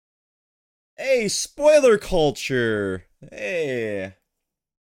Hey, spoiler culture. Hey,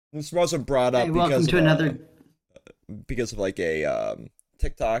 this wasn't brought Hey, up welcome to another. because of like a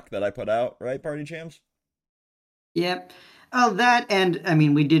TikTok that I put out, right? Party Jams. Yep. Oh, that, and I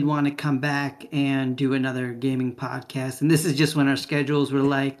mean, we did want to come back and do another gaming podcast, and this is just when our schedules were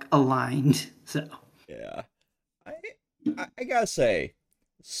like aligned. So, Yeah, I I gotta say,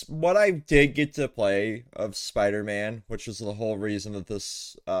 what I did get to play of Spider-Man, which was the whole reason that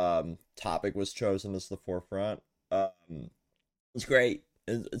this topic was chosen as the forefront, was great.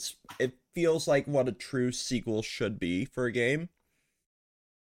 It feels like what a true sequel should be for a game.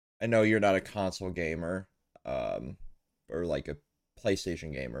 I know you're not a console gamer, um, or like a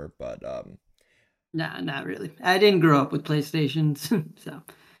PlayStation gamer, but nah, not really. I didn't grow up with PlayStations, so.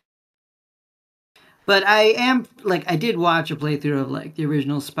 But I am like I did watch a playthrough of like the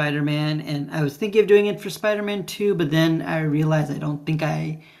original Spider-Man, and I was thinking of doing it for Spider-Man 2, but then I realized I don't think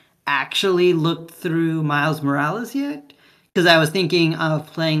I actually looked through Miles Morales yet because I was thinking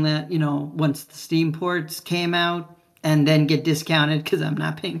of playing that, once the Steam ports came out and then get discounted because I'm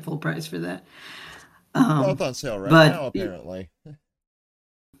not paying full price for that. both Um, on sale right but now, apparently.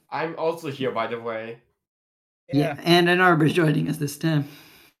 I'm also here, by the way. Yeah, yeah, and Ann Arbor's joining us this time.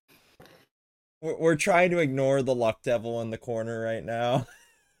 we're trying to ignore the luck devil in the corner right now.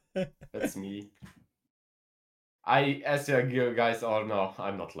 That's me. As you guys all know,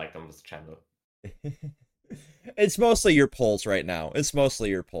 I'm not liked on this channel. It's mostly your polls right now. It's mostly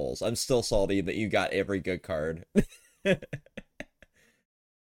your polls. I'm still salty that you got every good card.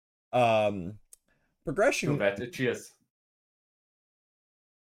 um, Too progression, bad. Cheers.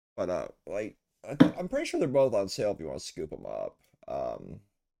 but like I'm pretty sure they're both on sale if you want to scoop them up.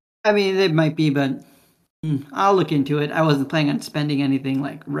 I mean, it might be, but I'll look into it. I wasn't planning on spending anything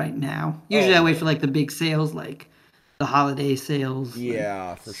like right now. Usually, Oh I wait yeah, for like the big sales, like the holiday sales, like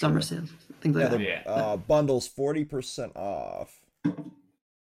yeah, for summer sure. sales, things like Yeah, that. they're Yeah. But bundles 40% off.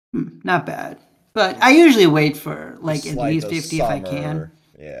 not bad. But I usually wait for like Just at like least the 50 if I can. summer.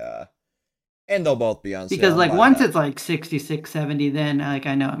 Yeah. And they'll both be on Because sale. And like by once that, it's like 66, 70, then like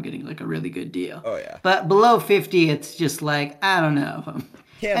I know I'm getting like a really good deal. oh yeah. But below 50, it's just like I don't know.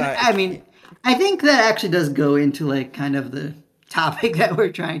 Can And I I mean, can't, I think that actually does go into like kind of the topic that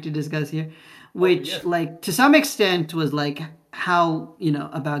we're trying to discuss here, Oh, which yes. like to some extent was like how,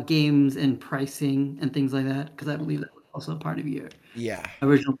 about games and pricing and things like that, because I believe that was also part of your yeah.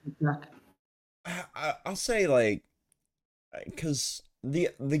 original feedback. I'll say like cuz the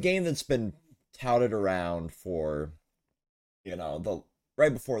game that's been touted around for, the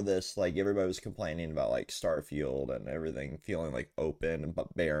right before this, like everybody was complaining about like Starfield and everything feeling like open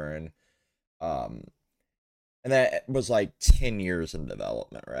but barren. Um and that was like 10 years in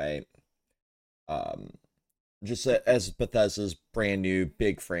development, right? Um just as Bethesda's brand new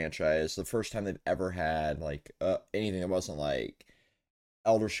big franchise, the first time they've ever had like anything that wasn't like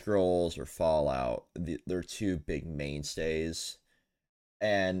Elder Scrolls or Fallout, they're two big mainstays,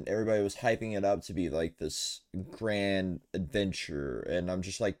 and everybody was hyping it up to be like this grand adventure, and I'm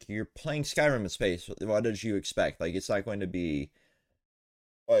just like, you're playing Skyrim in space. What did you expect? Like, it's not going to be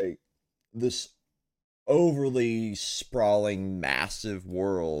like this overly sprawling, massive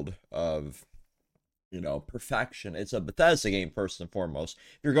world of perfection. It's a Bethesda game first and foremost.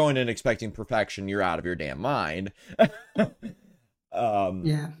 If you're going in expecting perfection, you're out of your damn mind. um,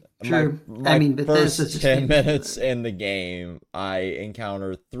 Yeah, my true. I my mean, Bethesda's first just 10 famous for that. minutes in the game, I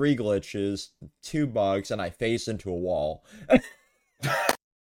encounter three glitches, two bugs, and I face into a wall.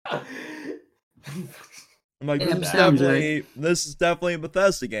 I'm like, Yep, That. sounds right. this is definitely a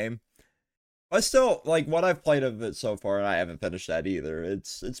Bethesda game. I still like what I've played of it so far, and I haven't finished that either.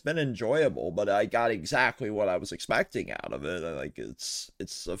 It's been enjoyable, but I got exactly what I was expecting out of it. Like it's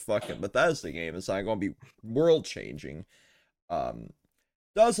a fucking Bethesda game. It's not going to be world changing. Um,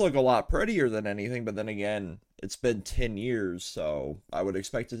 does look a lot prettier than anything, but then again, it's been 10 years, so I would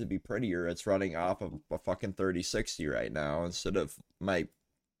expect it to be prettier. It's running off of a fucking 3060 right now instead of my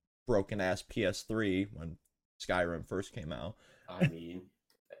broken ass PS3 when Skyrim first came out. I mean,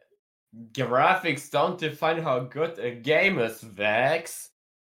 graphics don't define how good a game is, Vex.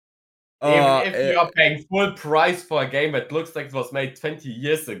 Even Uh, if eh, you are paying full price for a game that looks like it was made 20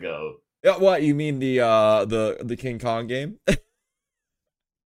 years ago. yeah, what you mean the King Kong game?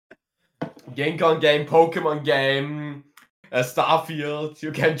 Game Kong game, Pokemon game, Starfield,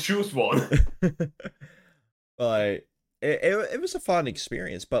 you can choose one. Like it was a fun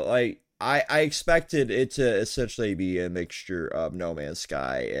experience, but like I expected it to essentially be a mixture of No Man's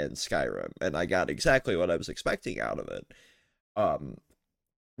Sky and Skyrim, and I got exactly what I was expecting out of it. Um,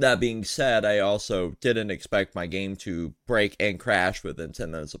 that being said, I also didn't expect my game to break and crash within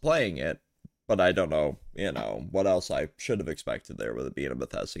 10 minutes of playing it, but I don't know, what else I should have expected there with it being a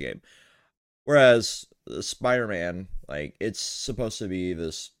Bethesda game. Whereas Spider-Man, like, it's supposed to be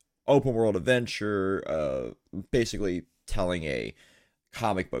this open world adventure, basically telling a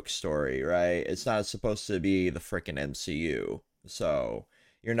comic book story, right? It's not supposed to be the freaking MCU. So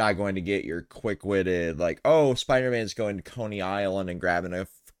you're not going to get your quick-witted, like, oh, Spider-Man's going to Coney Island and grabbing a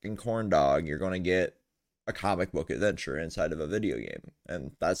freaking corn dog. You're going to get a comic book adventure inside of a video game.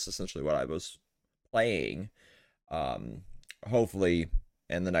 And that's essentially what I was playing. Hopefully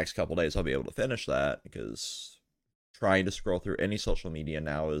in the next couple days I'll be able to finish that, because trying to scroll through any social media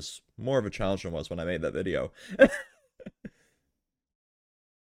now is more of a challenge than it was when I made that video.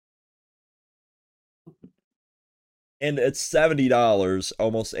 And it's $70,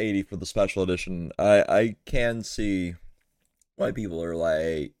 almost 80 for the special edition. I can see why people are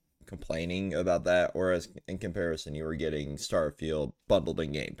like complaining about that, whereas in comparison you were getting Starfield bundled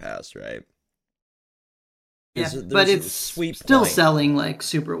in Game Pass, right? Yeah, There's but a it's sweet still point. selling like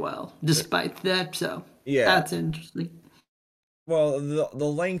super well despite that. So Yeah. that's interesting. Well, the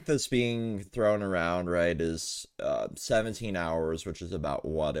length that's being thrown around, right, is 17 hours, which is about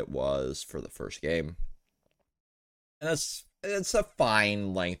what it was for the first game. And it's a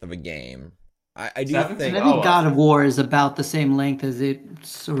fine length of a game. I do 17 And I think think hours. God of War is about the same length as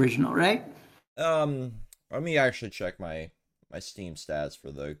its original, right? let me actually check my Steam stats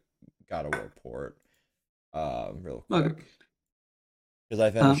for the God of War port real Okay. quick, because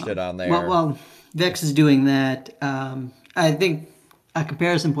I finished it on Well, there. while Vex is doing that, I think a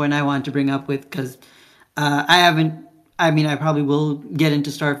comparison point I wanted to bring up with, because I haven't. I mean, I probably will get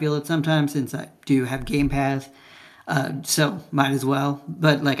into Starfield at some time since I do have Game Pass, so might as well.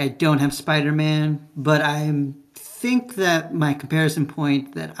 But like, I don't have Spider Man. But I think that my comparison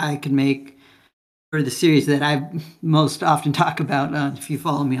point that I could make for the series that I most often talk about, if you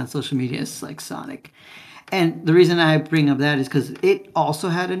follow me on social media, is like Sonic. And the reason I bring up that is because it also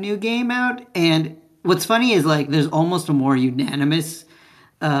had a new game out. And what's funny is like there's almost a more unanimous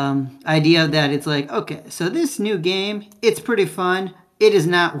idea that it's like, okay, so this new game, it's pretty fun. It is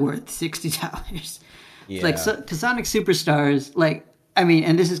not worth $60. It's like, Yeah, so, to Sonic Superstars, like, I mean,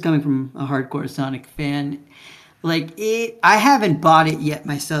 and this is coming from a hardcore Sonic fan. Like it, I haven't bought it yet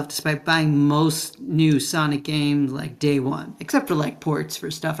myself, despite buying most new Sonic games like day one, except for like ports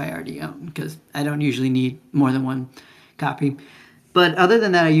for stuff I already own, because I don't usually need more than one copy. But other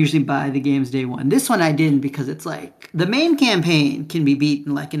than that, I usually buy the games day one. This one I didn't, because it's like the main campaign can be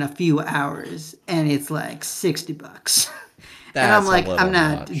beaten like in a few hours, and it's like $60, and I'm that's a like, I'm little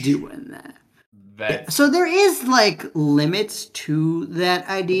not much. doing that. Yeah. That's So there is like limits to that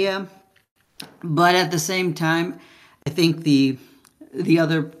idea, but at the same time, I think the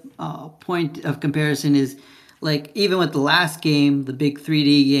other point of comparison is like even with the last game, the big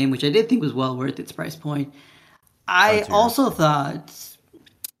 3D game, which I did think was well worth its price point. I Frontiers. also thought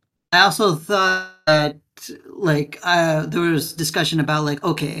I also thought that like there was discussion about like,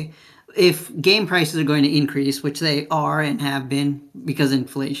 okay, if game prices are going to increase, which they are and have been because of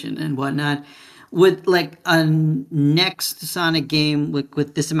inflation and whatnot, would like a next Sonic game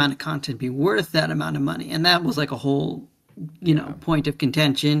with this amount of content be worth that amount of money? And that was like a whole, Yeah. point of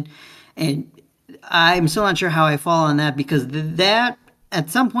contention. And I'm still not sure how I fall on that, because that at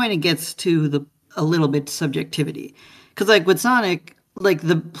some point it gets to the a little bit subjectivity. Because like with Sonic, like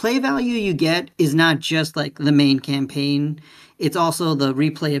the play value you get is not just like the main campaign. It's also the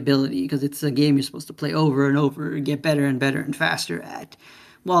replayability, because it's a game you're supposed to play over and over, get better and better and faster at.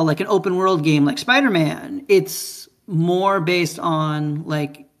 While like an open world game like Spider-Man, it's more based on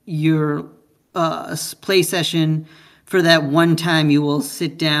like your play session for that one time you will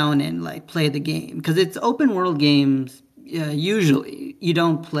sit down and like play the game, because it's open world games. Usually you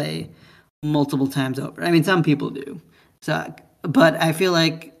don't play multiple times over. I mean, some people do. So, but I feel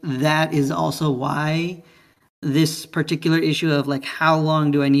like that is also why this particular issue of like how long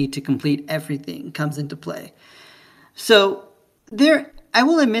do I need to complete everything comes into play. So there, I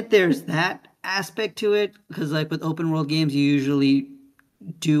will admit there's that aspect to it, because like with open world games, you usually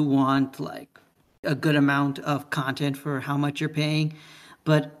do want like a good amount of content for how much you're paying,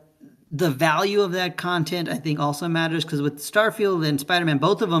 but the value of that content I think also matters, because with Starfield and Spider-Man,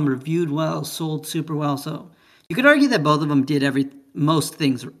 both of them reviewed well, sold super well. So you could argue that both of them did every most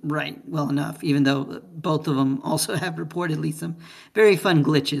things right well enough, even though both of them also have reportedly some very fun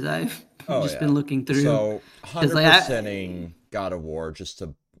glitches I've Oh just yeah. been looking through. So Because 100%ing God of War, just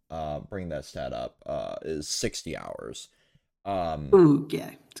to bring that stat up, is 60 hours. ooh,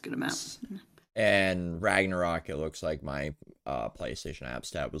 yeah, it's a good amount. And Ragnarok, it looks like my PlayStation app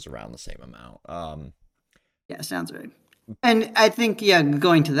stat was around the same amount. Yeah, sounds right. And I think, yeah,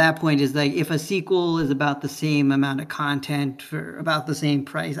 going to that point is like if a sequel is about the same amount of content for about the same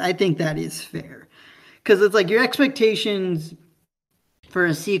price, I think that is fair. Because it's like your expectations for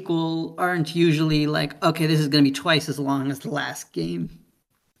a sequel aren't usually like, okay, this is going to be twice as long as the last game.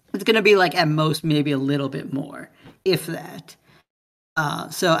 It's going to be like at most maybe a little bit more, if that.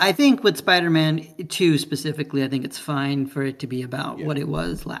 So I think with Spider-Man 2 specifically, I think it's fine for it to be about Yeah. what it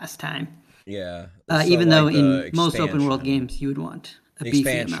was last time. Yeah. So Even though like the in most open world expansion. games you would want a The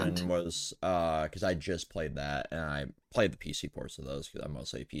beefy amount. expansion was because I just played that and I played the PC ports of those because I'm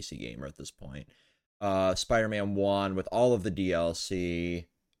mostly a PC gamer at this point. Spider-Man 1 with all of the DLC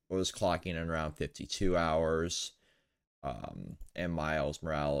was clocking in around 52 hours. And Miles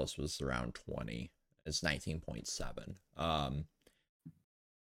Morales was around 20. It's 19.7.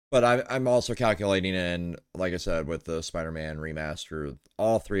 But I'm also calculating in, like I said, with the Spider-Man remaster,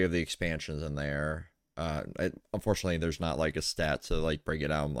 all three of the expansions in there. Unfortunately, there's not like a stat to like break it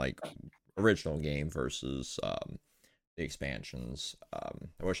down like original game versus the expansions. I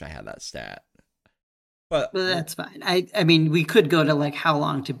wish I had that stat, but But that's fine. I mean, we could go to like how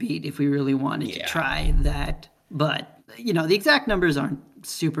long to beat if we really wanted to yeah, try that. But, the exact numbers aren't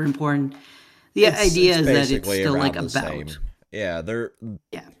super important. The it's idea is that it's basically still like around the about. same. Yeah, they're.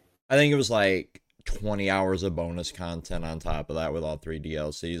 Yeah. I think it was like 20 hours of bonus content on top of that with all three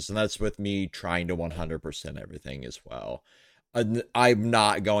DLCs, and that's with me trying to 100% everything as well. I'm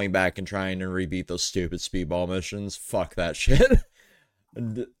not going back and trying to rebeat those stupid speedball missions. Fuck that shit.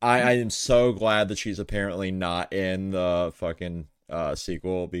 I am so glad that she's apparently not in the fucking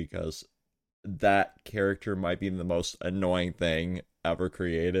sequel because that character might be the most annoying thing ever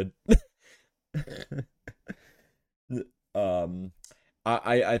created. um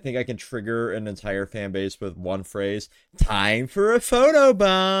I think I can trigger an entire fan base with one phrase: "Time for a photo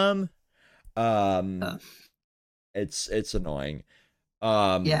bomb." Um, Uh, it's annoying.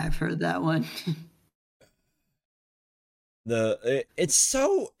 yeah, Um, I've heard that one. it's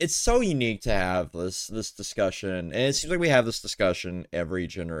so unique to have this discussion, and it seems like we have this discussion every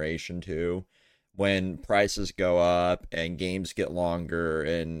generation too, when prices go up and games get longer,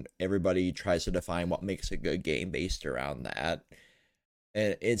 and everybody tries to define what makes a good game based around that.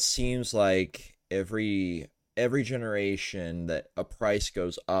 And it seems like every generation that a price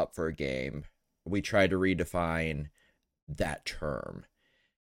goes up for a game, we try to redefine that term.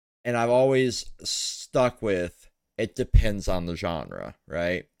 And I've always stuck with it depends on the genre,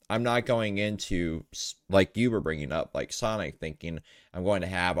 right? I'm not going into like you were bringing up like Sonic thinking I'm going to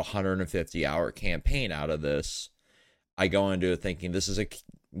have a 150-hour campaign out of this. I go into it thinking this is a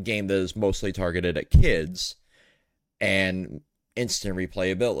game that is mostly targeted at kids and instant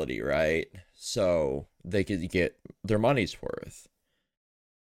replayability, right? So they could get their money's worth.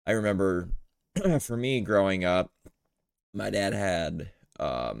 I remember for me growing up, my dad had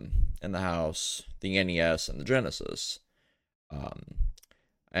in the house the NES and the Genesis. Um,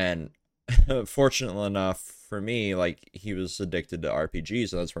 and fortunately enough for me, like he was addicted to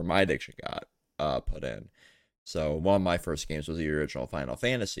RPGs, and that's where my addiction got put in. So one of my first games was the original Final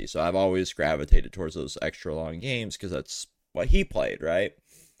Fantasy. So I've always gravitated towards those extra long games because that's what he played, right?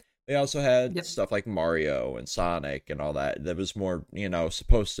 They also had Yep. stuff like Mario and Sonic and all that that was more,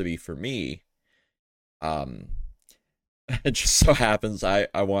 supposed to be for me. Um, it just so happens I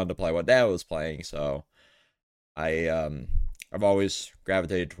wanted to play what Dad was playing, so I've always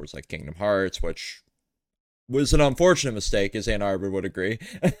gravitated towards like Kingdom Hearts, which was an unfortunate mistake, as Ann Arbor would agree.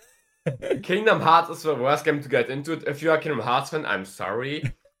 Kingdom Hearts is the worst game to get into. If you are a Kingdom Hearts fan, I'm sorry.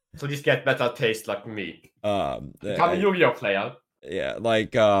 Please get better taste like me. Become a Yu-Gi-Oh player. Yeah,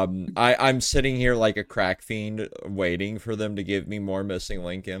 like I'm sitting here like a crack fiend waiting for them to give me more missing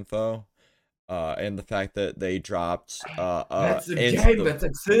link info. And the fact that they dropped That's a into game the that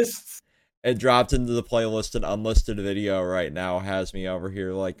exists. it dropped into the playlist an unlisted video right now has me over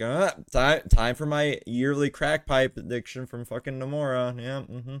here like time for my yearly crack pipe addiction from fucking Nomura. Yeah,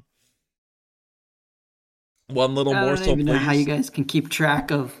 one little I don't morsel, even know how you please. guys can keep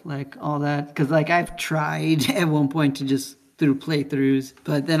track of like all that because like I've tried at one point to just through playthroughs,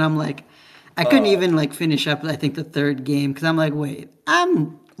 but then I'm like, I couldn't Uh, even like finish up. I think the third game because I'm like, wait,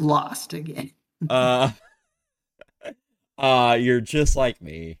 I'm lost again. uh, you're just like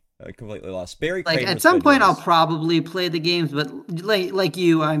me, completely lost. Barry Like Kramer's at some point I'll videos. probably play the games, but like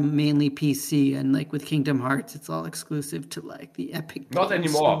you, I'm mainly PC, and like with Kingdom Hearts, it's all exclusive to like the Epic Not Games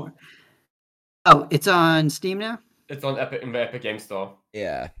anymore. Store. Oh, it's on Steam now? It's on Epic in the Epic Game Store.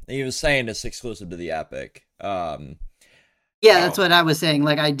 Yeah, he was saying it's exclusive to the Epic. Yeah, that's Oh. what I was saying.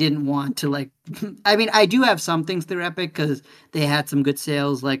 Like, I didn't want to like. I mean, I do have some things through Epic because they had some good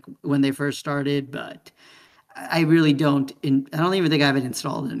sales like when they first started, but I really don't. I don't even think I have it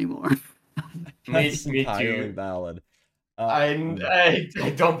installed anymore. That's Me entirely too. valid. I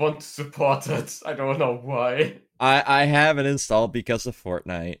don't want to support it. I don't know why. I have it installed because of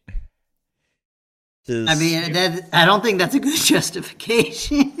Fortnite. I mean, I don't think that's a good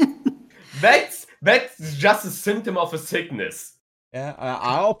justification. That's just a symptom of a sickness. Yeah,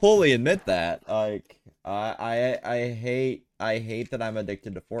 I'll fully admit that. Like, I hate that I'm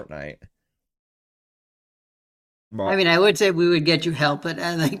addicted to Fortnite. I mean, I would say we would get you help, but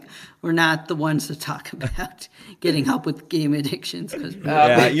I think we're not the ones to talk about getting help with game addictions. Because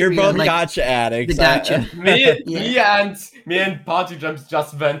yeah, you're both like gotcha addicts. The gotcha. Me and Party Jumps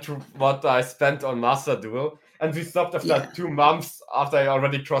just went through what I spent on Master Duel, and we stopped after 2 months after I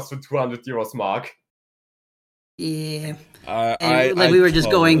already crossed the €200 mark. Yeah, we were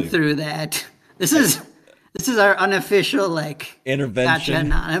just going through that. This is our unofficial like intervention, gotcha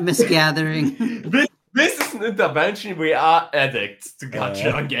anonymous gathering. This is an intervention. We are addicts to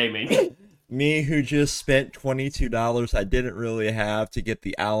gotcha on gaming. Me, who just spent $22 I didn't really have to get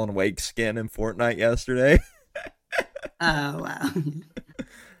the Alan Wake skin in Fortnite yesterday. Oh, wow.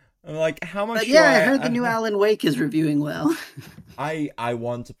 I'm like, how much? But yeah, I heard the new Alan Wake is reviewing well. I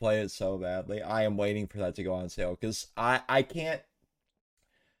want to play it so badly. I am waiting for that to go on sale because I can't.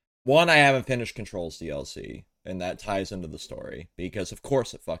 One, I haven't finished Kontrolled DLC, and that ties into the story because of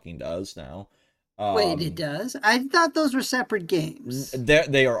course it fucking does now. Wait, it does? I thought those were separate games.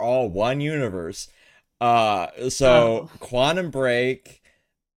 They are all one universe. Quantum Break,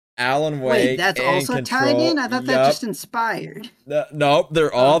 Alan Wake. Wait, that's and also Kontrolled. tied in? I thought that just inspired. Nope,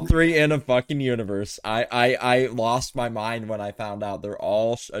 they're all three in a fucking universe. I lost my mind when I found out they're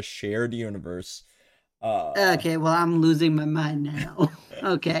all a shared universe. Okay, well, I'm losing my mind now.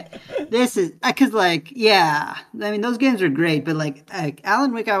 Okay. This is, because, like, yeah. I mean, those games are great, but, like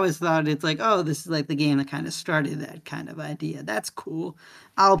Alan Wake, I always thought it's like, oh, this is, like, the game that kind of started that kind of idea. That's cool.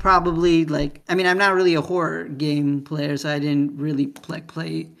 I'll probably, like, I mean, I'm not really a horror game player, so I didn't really,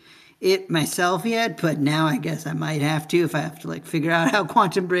 play it myself yet, but now I guess I might have to if I have to, like, figure out how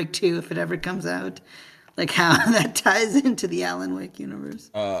Quantum Break 2, if it ever comes out, like, how that ties into the Alan Wake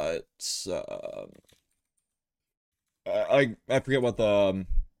universe. It's, I forget what the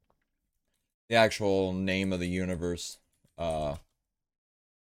actual name of the universe. I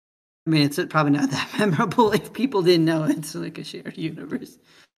mean, it's probably not that memorable if people didn't know it's like a shared universe.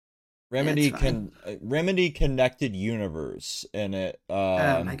 Remedy Connected Universe, and it.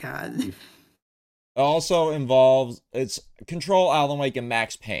 Oh my god! Also involves it's Control, Alan Wake, and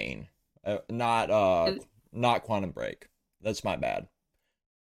Max Payne, not Quantum Break. That's my bad.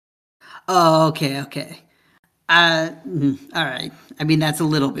 Oh, okay. All right. I mean, that's a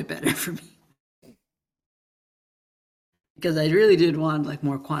little bit better for me. Because I really did want, like,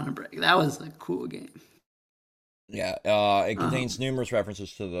 more Quantum Break. That was a cool game. Yeah, it contains numerous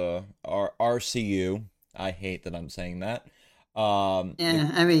references to the RCU. I hate that I'm saying that.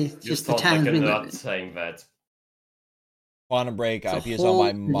 Yeah, I mean, just the times we live in. Saying that. Quantum Break IP is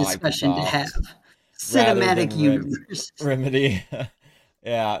owned by discussion to have. Cinematic universe. Remedy.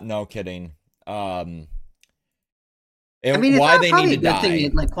 Yeah, no kidding. I mean, why it's they probably need to a good die. thing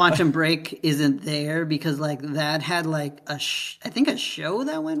that, like, Quantum Break isn't there because, like, that had, like, I think a show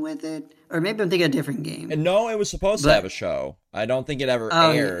that went with it. Or maybe I'm thinking a different game. And no, it was supposed to have a show. I don't think it ever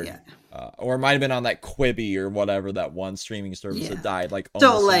aired. Yeah. Or it might have been on that Quibi or whatever, that one streaming service that died, like,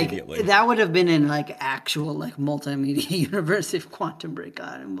 almost immediately. So, like, that would have been in, like, actual, like, multimedia universe if Quantum Break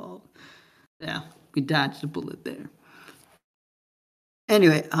got involved. Yeah, we dodged a bullet there.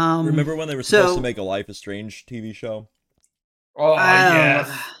 Anyway, remember when they were supposed to make a Life is Strange TV show? Oh, yes.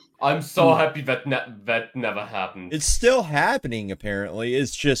 I'm so happy that that never happened. It's still happening, apparently.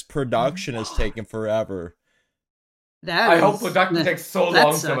 It's just production is taking forever. I hope production takes so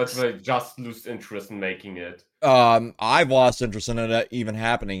long so that they just lose interest in making it. I've lost interest in it even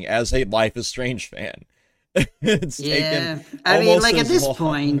happening as a Life is Strange fan. It's taken I mean, like, at this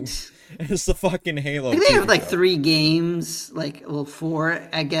point... It's the fucking Halo. They have, like, 3 games. Like, well, 4,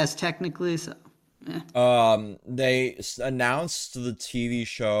 I guess, technically, so... Yeah. They announced the TV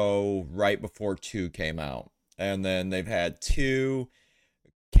show right before 2 came out, and then they've had 2,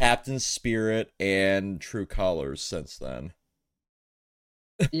 Captain Spirit, and True Colors since then.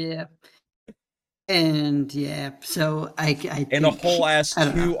 Yeah, and so I and a whole ass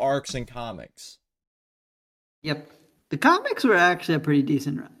 2 arcs in comics. Yep, the comics were actually a pretty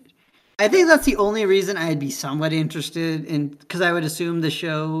decent ride. I think that's the only reason I'd be somewhat interested in, because I would assume the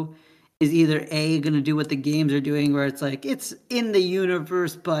show is either A, going to do what the games are doing, where it's like, it's in the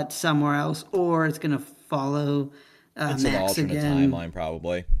universe, but somewhere else, or it's going to follow it's Max an alternate again. timeline,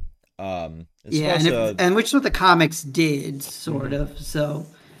 probably. It's Yeah, supposed and which is what the comics did, sort of. So,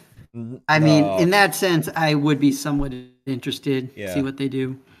 I mean, the in that sense, I would be somewhat interested to see yeah what they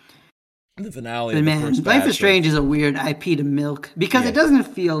do. the finale But of the man, first Life is batch Strange of is a weird IP to milk because yeah. it doesn't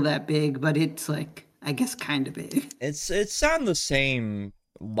feel that big, but it's like I guess kind of big. It's on the same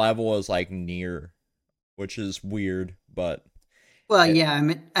level as like Near, which is weird, but Well, it,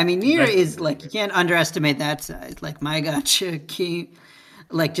 yeah, I mean, Nier That is like you can't underestimate that size. Like my gotcha came,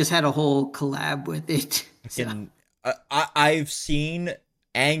 like just had a whole collab with it. So can I've seen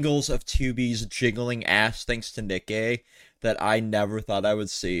angles of 2B's jiggling ass thanks to Nikkei that I never thought I would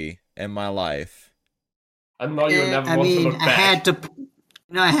see in my life. and now you never I want to mean, look back.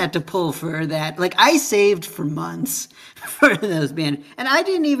 I had to pull for that. Like I saved for months for those band, and I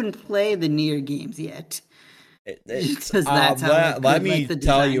didn't even play the Nier games yet. It's Because that's how let good like me the tell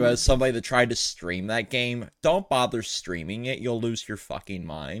design you, as is. somebody that tried to stream that game, don't bother streaming it. You'll lose your fucking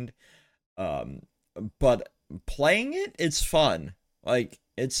mind. Um, but playing it, it's fun. Like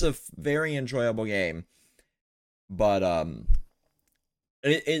it's a very enjoyable game. But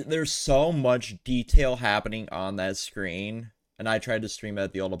there's so much detail happening on that screen, and I tried to stream it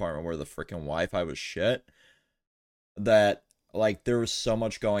at the old apartment where the freaking Wi-Fi was shit. That like there was so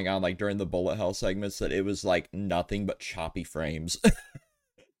much going on like during the bullet hell segments that it was like nothing but choppy frames.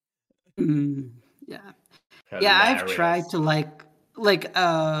 Mm, yeah. Yeah, I've tried Hilarious. to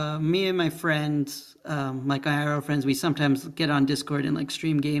me and my friends, like my IRL friends, we sometimes get on Discord and like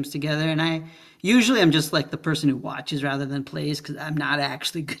stream games together. And I usually I'm just like the person who watches rather than plays because I'm not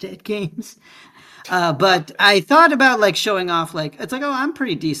actually good at games. But I thought about like showing off, like it's like, oh, I'm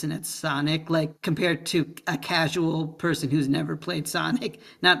pretty decent at Sonic, like compared to a casual person who's never played Sonic,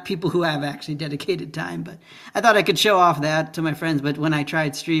 not people who have actually dedicated time. But I thought I could show off that to my friends. But when I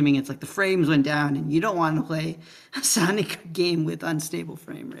tried streaming, it's like the frames went down, and you don't want to play a Sonic game with unstable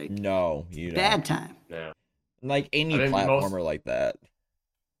frame rate. No, you don't. Bad time. Yeah. Like I any think most platformer like that.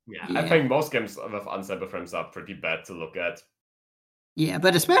 yeah, I Yeah. think most games with unstable frames are pretty bad to look at. Yeah,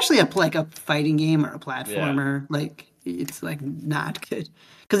 but especially like a fighting game or a Yeah. platformer, like it's like not good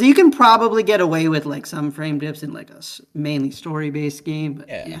because you can probably get away with like some frame dips in like a mainly story based game, but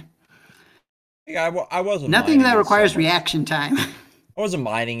Yeah. yeah, Yeah, I wasn't nothing minding that it so requires much. reaction time. I wasn't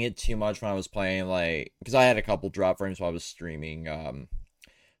minding it too much when I was playing, like, because I had a couple drop frames while I was streaming, Honkai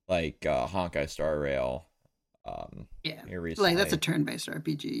Star Rail, Yeah, here like that's a recently. turn-based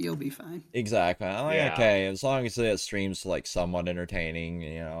RPG. You'll be fine. Exactly. I'm like, Yeah. okay, as long as it streams like somewhat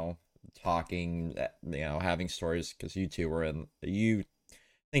entertaining, talking, having stories, because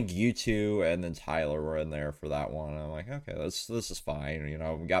I think you two and then Tyler were in there for that one. I'm like, okay, this is fine.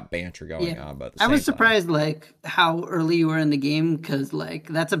 We got banter going Yeah, on, but at the I same was time, surprised like how early you were in the game because like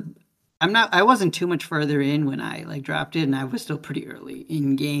I wasn't too much further in when I like dropped it, and I was still pretty early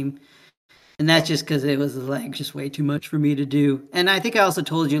in game. And that's just because it was like just way too much for me to do. And I think I also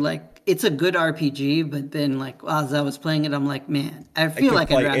told you like it's a good RPG, but then like as I was playing it, I'm like, man, I I feel could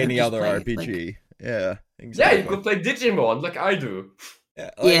like I'd play rather any just other play it. Like, RPG. Yeah, Yeah, you exactly. could play Digimon like I do. Yeah,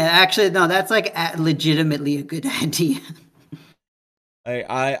 yeah, like actually, no, that's like legitimately a good idea.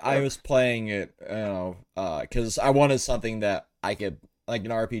 I was playing it, because I wanted something that I could, like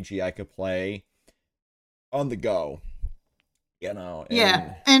an RPG I could play on the go, Yeah,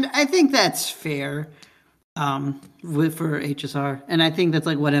 and and I think that's fair for HSR, and I think that's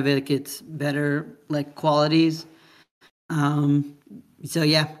like one of it gets better like qualities. Um, so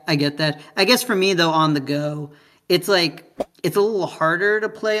yeah, I get that. I guess for me though, on the go, it's like it's a little harder to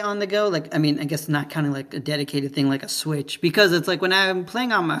play on the go. Like, I mean, I guess not kind of like a dedicated thing like a Switch because it's like when I'm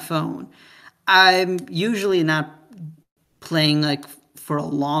playing on my phone, I'm usually not playing like for a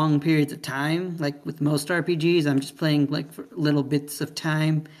long periods of time. Like with most RPGs, I'm just playing like for little bits of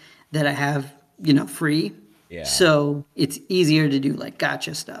time that I have, free. yeah, So it's easier to do like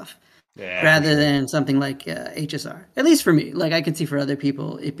gotcha stuff Yeah, for rather sure. than something like HSR. At least for me, like I can see for other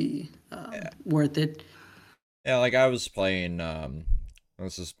people, it'd be yeah, worth it. yeah. Like I was playing,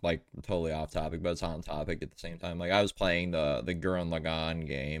 this is like totally off topic, but it's on topic at the same time. Like I was playing the Gurren Lagann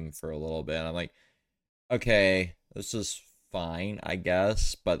game for a little bit. And I'm like, okay, this is fine, I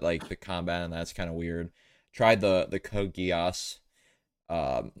guess, but like the combat and that's kind of weird. Tried the Code Geass,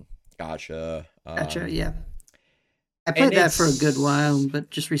 um, gotcha, Gotcha, yeah. I and played that for a good while, it's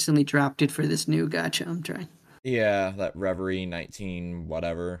but just recently dropped it for this new gotcha I'm trying. yeah, that Reverie 19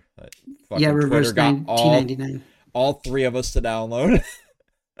 whatever. That Yeah, fucking Twitter Reverse got 1999. all three of us to download.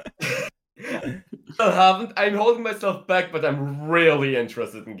 Still haven't. I'm holding myself back, but I'm really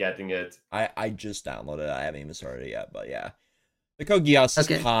interested in getting it. I just downloaded it. I haven't even started it yet, but yeah, the Code Geass's Okay,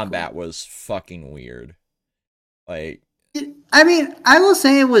 combat cool. was fucking weird. Like I mean, I will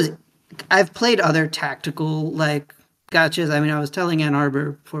say it was I've played other tactical like gotchas. I mean, I was telling Ann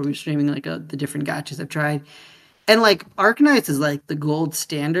Arbor before we were streaming like the different gotchas I've tried, and like Arknights is like the gold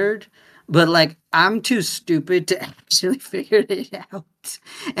standard, but like I'm too stupid to actually figure it out.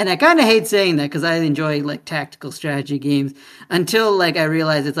 And I kind of hate saying that because I enjoy like tactical strategy games until like I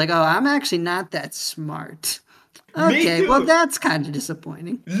realize it's like, oh, I'm actually not that smart. Okay, well that's kind of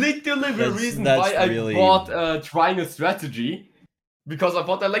disappointing. Literally the reason why I bought trying a strategy, because I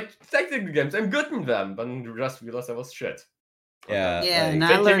thought I liked tactical games. I'm good in them, but I just realized I was shit. Yeah, yeah.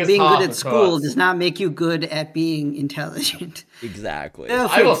 Not learning being good at school does not make you good at being intelligent. Exactly.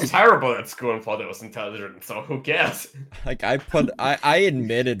 I was terrible at school and thought I was intelligent, so who cares? Like I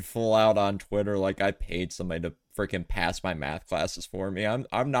admitted full out on Twitter, like I paid somebody to freaking pass my math classes for me.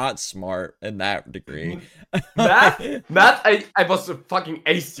 I'm not smart in that degree. Math, I was a fucking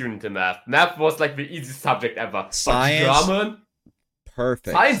A student in math. Math was like the easiest subject ever. Science, but German,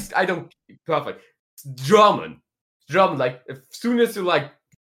 perfect. Science, perfect. German, like as soon as you like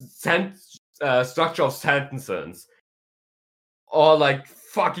structure of sentences, or like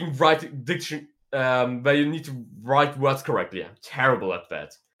fucking write diction, where you need to write words correctly. I'm terrible at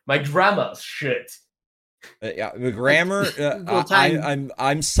that. My grammar is shit. Yeah, the grammar.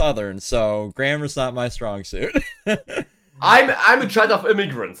 I'm Southern, so grammar's not my strong suit. I'm a child of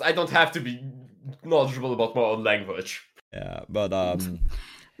immigrants. I don't have to be knowledgeable about my own language. Yeah, but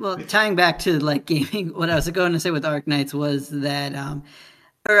Well, tying back to like gaming, what I was going to say with Arknights was that,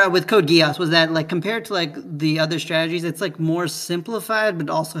 or with Code Geass, was that like compared to like the other strategies, it's like more simplified,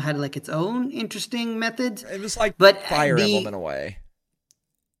 but also had like its own interesting methods. It was like but Fire Emblem in a way.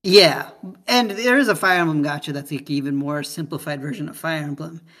 Yeah, and there is a Fire Emblem gacha that's like even more simplified version of Fire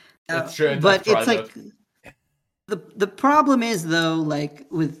Emblem. It's true, but it's like the problem is though, like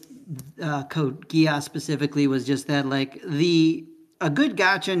with Code Geass specifically, was just that like a good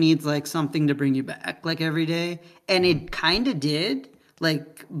gacha needs like something to bring you back like every day, and it kind of did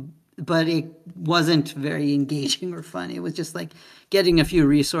like, but it wasn't very engaging or fun. It was just like getting a few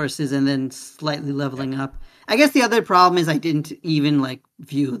resources and then slightly leveling up. I guess the other problem is I didn't even like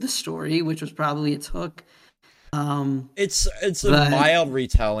view the story, which was probably its hook. It's a mild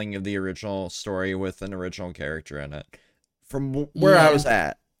retelling of the original story with an original character in it, from where I was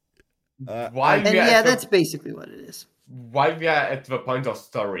at. That's basically what it is. While we are at the point of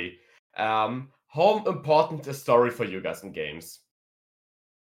story, how important is story for you guys in games?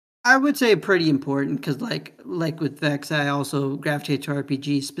 I would say pretty important because, like with Vex, I also gravitate to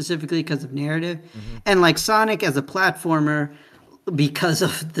RPG specifically because of narrative, and like Sonic as a platformer because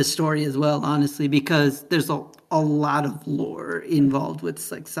of the story as well. Honestly, because there's a lot of lore involved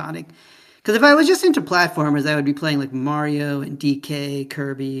with like Sonic. Because if I was just into platformers, I would be playing like Mario and DK,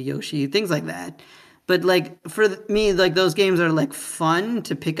 Kirby, Yoshi, things like that. But like for me, like those games are like fun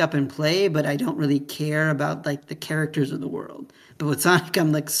to pick up and play, but I don't really care about like the characters of the world. But with Sonic,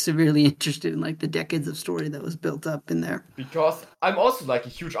 I'm like severely interested in like the decades of story that was built up in there. Because I'm also like a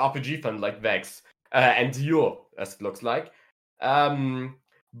huge RPG fan, like Vex and you, as it looks like.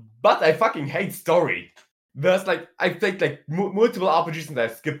 But I fucking hate story. There's like I think like multiple RPGs and I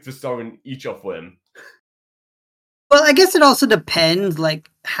skipped the story in each of them. Well, I guess it also depends, like,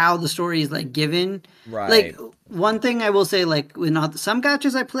 how the story is, like, given. Right. Like, one thing I will say, like, with some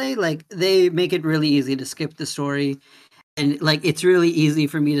gachas I play, like, they make it really easy to skip the story. And, like, it's really easy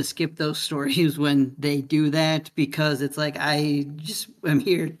for me to skip those stories when they do that because it's like I just am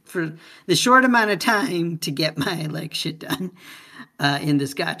here for the short amount of time to get my, like, shit done in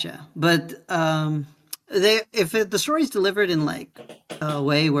this gacha. But if the story's delivered in like a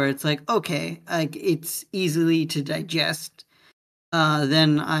way where it's like okay, like it's easily to digest,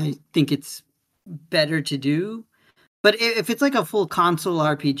 then I think it's better to do. But if it's like a full console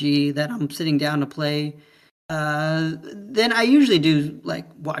RPG that I'm sitting down to play, then I usually do like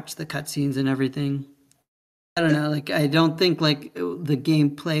watch the cutscenes and everything. I don't know, like I don't think like the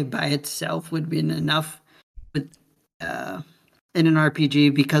gameplay by itself would be enough with in an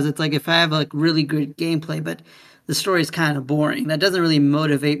RPG because it's like if I have like really good gameplay, but the story's kind of boring, that doesn't really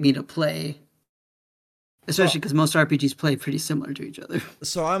motivate me to play. Especially because most RPGs play pretty similar to each other.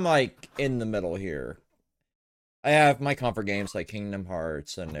 So I'm like in the middle here. I have my comfort games like Kingdom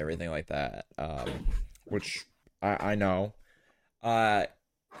Hearts and everything like that, which I know.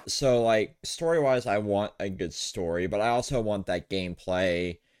 So like story-wise, I want a good story, but I also want that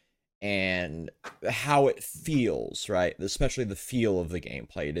gameplay and how it feels, right? Especially the feel of the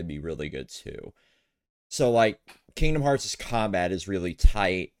gameplay to be really good too. So like Kingdom Hearts' combat is really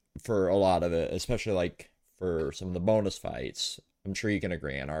tight for a lot of it, especially like for some of the bonus fights. I'm sure you can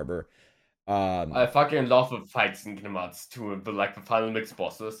agree, Ann Arbor. I fucking love the fights in Kingdom Hearts too, the final mix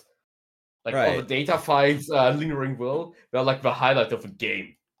bosses. Like all the Right. data fights, Lingering Will, they're like the highlight of the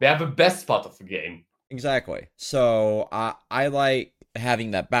game. They are the best part of the game. Exactly. So I like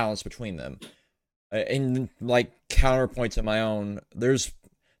having that balance between them. And like counterpoint to my own, there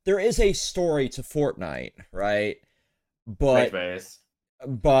is a story to Fortnite, right? Great But ways.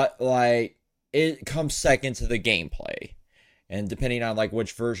 like it comes second to the gameplay. And depending on like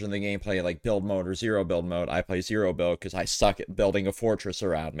which version of the gameplay, like build mode or zero build mode, I play zero build because I suck at building a fortress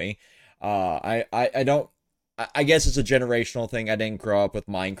around me. I don't. I guess it's a generational thing. I didn't grow up with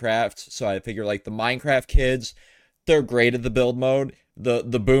Minecraft, so I figure like the Minecraft kids, they're great at the build mode. The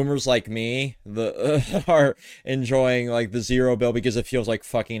boomers like me, are enjoying like the zero build because it feels like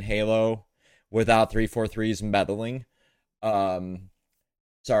fucking Halo without 343s meddling. Um,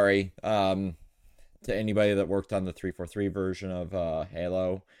 sorry. To anybody that worked on the 343 version of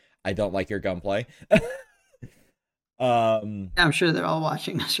Halo, I don't like your gunplay. I'm sure they're all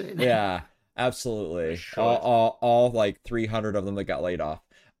watching this right now. Yeah, absolutely. Sure. All like 300 of them that got laid off.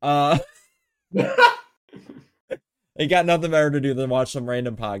 They got nothing better to do than watch some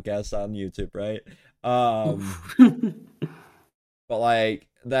random podcast on YouTube, right? But like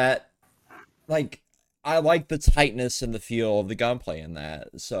that, like I like the tightness and the feel of the gunplay in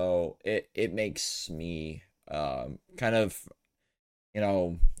that, so it makes me kind of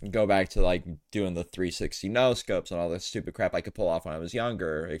go back to like doing the 360 no scopes and all the stupid crap I could pull off when I was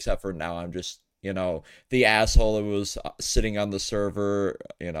younger. Except for now, I'm just the asshole that was sitting on the server,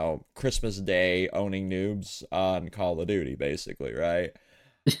 Christmas Day owning noobs on Call of Duty, basically, right?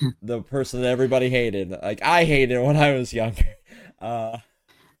 The person that everybody hated, like I hated when I was younger.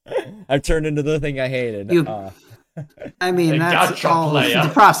 I've turned into the thing I hated. I mean, that's all player. the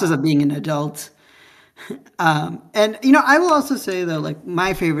process of being an adult. And I will also say though, like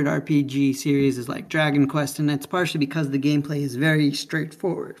my favorite RPG series is like Dragon Quest, and it's partially because the gameplay is very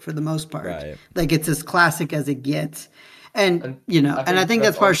straightforward for the most part. Right. Like it's as classic as it gets. And I think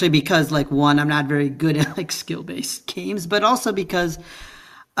that's partially because like one, I'm not very good at like skill-based games, but also because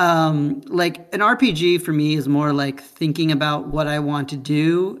like an RPG for me is more like thinking about what I want to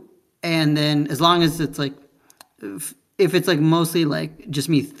do, and then as long as it's like if it's like mostly like just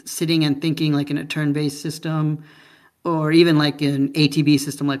me sitting and thinking like in a turn-based system or even like an ATB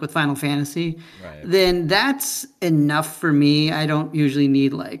system like with Final Fantasy, Right. then that's enough for me. I don't usually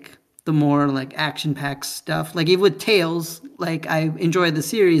need like the more like action-packed stuff. Like even with Tales, like I enjoy the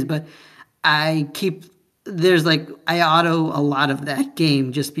series, but I auto a lot of that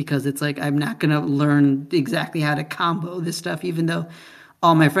game just because it's like I'm not gonna learn exactly how to combo this stuff, even though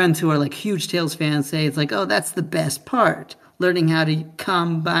all my friends who are like huge Tales fans say it's like, oh, that's the best part, learning how to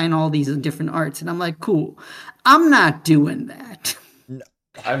combine all these different arts. And I'm like, cool. I'm not doing that. No.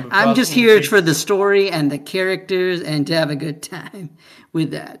 I'm just here for the story and the characters and to have a good time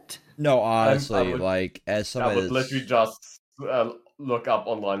with that. No, honestly, like as somebody, I would literally just look up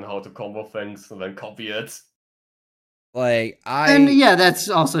online how to combo things and then copy it. And yeah, that's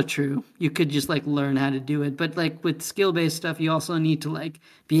also true. You could just like learn how to do it, but like with skill-based stuff, you also need to like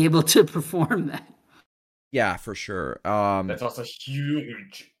be able to perform that. Yeah, for sure. That's also a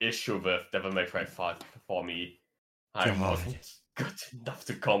huge issue with Devil May Cry 5 for me. I wasn't good enough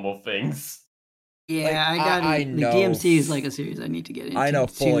to combo things. Yeah, I know. The DMC is like a series I need to get into. I know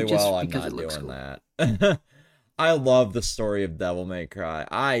fully too, well I'm not doing that. I love the story of Devil May Cry.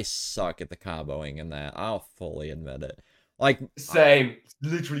 I suck at the comboing in that. I'll fully admit it. Like same,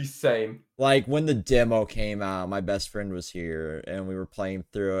 literally same. Like when the demo came out, my best friend was here and we were playing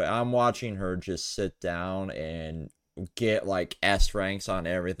through it. I'm watching her just sit down and get like S ranks on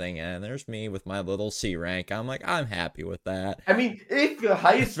everything, and there's me with my little C rank. I'm like, I'm happy with that. I mean, if the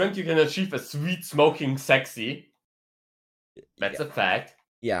highest rank you can achieve is sweet smoking sexy, that's a fact.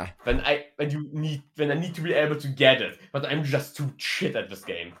 Yeah. Then I need to be able to get it, but I'm just too shit at this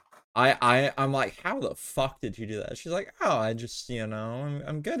game. I'm like, how the fuck did you do that? She's like, oh, I just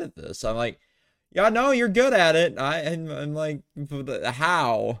I'm good at this. I'm like, yeah, no, you're good at it. I'm like,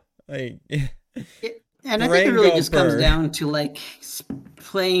 how? Like, and I think it really just comes down to like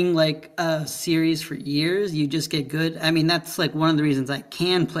playing like a series for years. You just get good. I mean, that's like one of the reasons I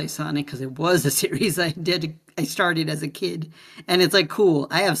can play Sonic, because it was a series I started as a kid, and it's like cool.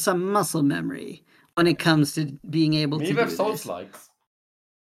 I have some muscle memory when it comes to being able to do this. Souls-likes.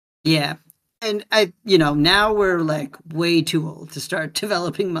 Yeah. And now we're like way too old to start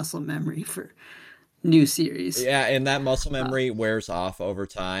developing muscle memory for new series. Yeah, and that muscle memory wears off over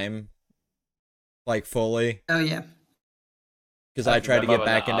time. Like fully. Oh yeah. Because I tried to get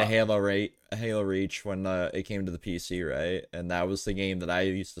back into Halo Reach when it came to the PC, right? And that was the game that I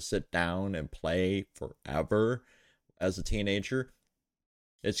used to sit down and play forever as a teenager.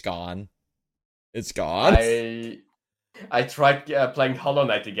 It's gone. It's gone. I tried playing Hollow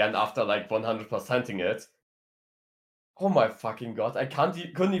Knight again after like 100%ing it. Oh my fucking god! I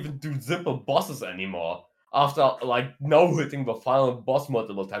couldn't even do simple bosses anymore after like no hitting the final boss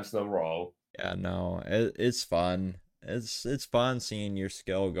multiple times in a row. Yeah, no, it's fun. It's fun seeing your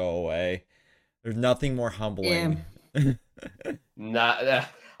skill go away. There's nothing more humbling. Nah,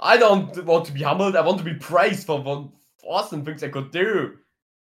 I don't want to be humbled. I want to be praised for what awesome things I could do.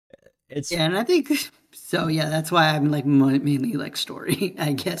 And I think so. Yeah, that's why I'm like mainly like story.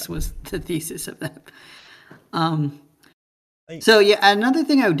 I guess was the thesis of that. So yeah, another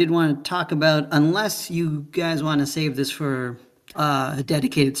thing I did want to talk about, unless you guys want to save this for a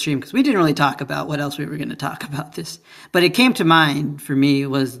dedicated stream, because we didn't really talk about what else we were going to talk about this, but it came to mind for me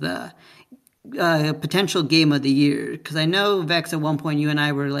was the potential game of the year, because I know Vex at one point you and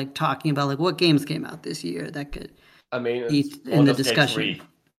I were like talking about like what games came out this year that could it's in the discussion.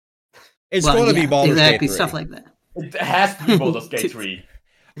 It's going to be Baldur's Gate 3. Stuff like that. It has to be Baldur's Gate 3.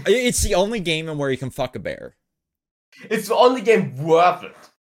 It's the only game in where you can fuck a bear. It's the only game worth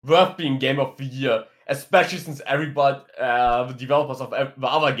being Game of the Year, especially since everybody, the developers of the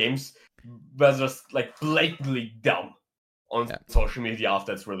other games, were just like blatantly dumb on social media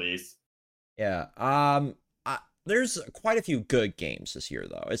after its release. Yeah. There's quite a few good games this year,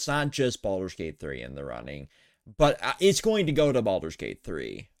 though. It's not just Baldur's Gate 3 in the running, but it's going to go to Baldur's Gate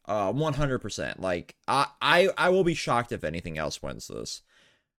 3. 100%. Like, I will be shocked if anything else wins this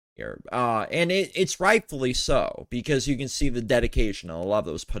year. And it's rightfully so, because you can see the dedication and the love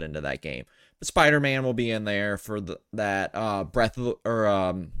that was put into that game. But Spider-Man will be in there for that.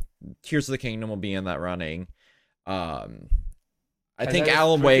 Tears of the Kingdom will be in that running. I think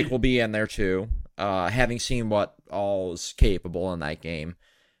Alan Wake will be in there too. Having seen what all is capable in that game.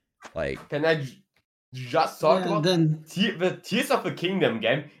 Like, can I just talk about the Tears of the Kingdom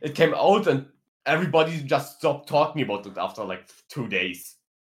game? It came out and everybody just stopped talking about it after like 2 days.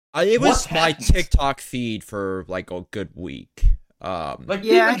 It was my TikTok feed for like a good week.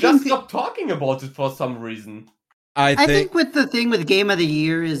 People just stopped talking about it for some reason. I think with the thing with Game of the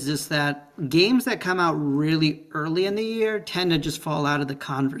Year is just that games that come out really early in the year tend to just fall out of the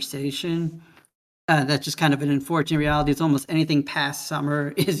conversation. That's just kind of an unfortunate reality. It's almost anything past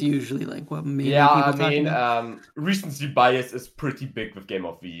summer is usually like what made people talk recency bias is pretty big with Game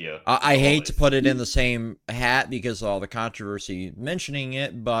of the Year. I hate to put it in the same hat because of all the controversy mentioning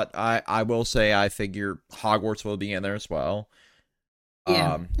it, but I will say I figure Hogwarts will be in there as well.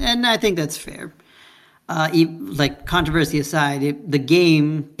 Yeah, and I think that's fair. Like controversy aside, the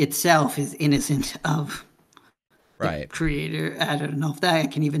game itself is innocent of the creator. I don't know if I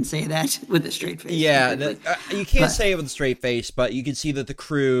can even say that with a straight face. Yeah, you can't say it with a straight face, but you can see that the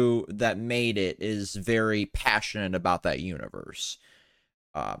crew that made it is very passionate about that universe.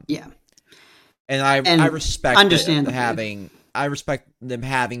 And I respect I respect them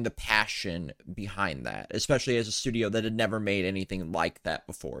having the passion behind that, especially as a studio that had never made anything like that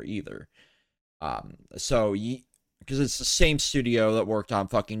before either. Because it's the same studio that worked on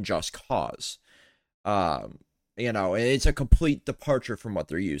fucking Just Cause. It's a complete departure from what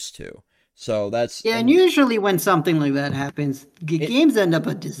they're used to. So that's... Yeah, and usually when something like that happens, games end up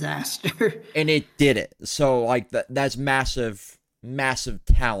a disaster. And it did it. So, like, that's massive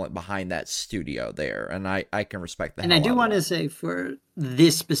talent behind that studio there. And I can respect that. And I do want to say for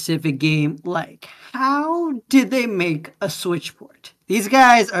this specific game, like, how did they make a Switch port? These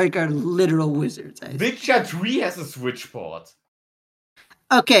guys are literal wizards. Witcher 3 has a Switch port.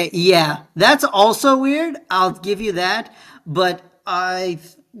 Okay, yeah, that's also weird. I'll give you that. But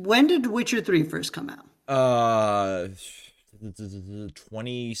when did Witcher 3 first come out?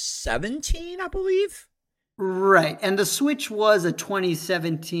 2017, I believe. Right, and the Switch was a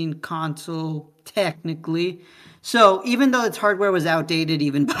 2017 console, technically. So even though its hardware was outdated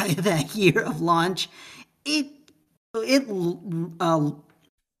even by that year of launch,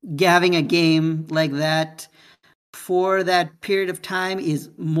 having a game like that for that period of time is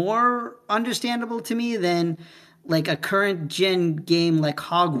more understandable to me than like a current gen game like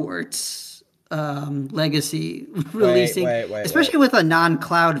Hogwarts Legacy releasing, especially with a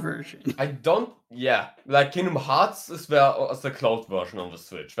non-cloud version. Like Kingdom Hearts is the cloud version on the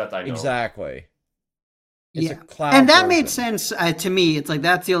Switch, that I know. Exactly. It's a cloud and that version. made sense to me. It's like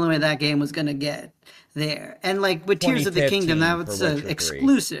that's the only way that game was gonna get there. And like with Tears of the Kingdom, that was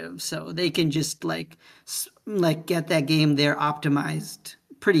exclusive, so they can just like get that game there optimized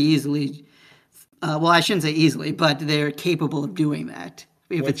pretty easily. Well, I shouldn't say easily, but they're capable of doing that.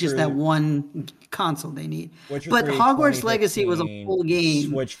 If it's just that one console they need. But Hogwarts Legacy was a full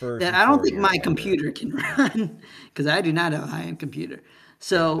game that I don't think my computer can run because I do not have a high-end computer.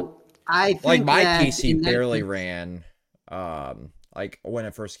 So I like think my that PC in that barely case- ran. Like when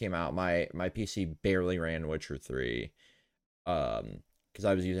it first came out, my PC barely ran Witcher 3. Because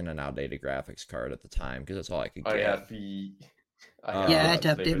I was using an outdated graphics card at the time because that's all I could I get. have the. I have Yeah, I Uh, had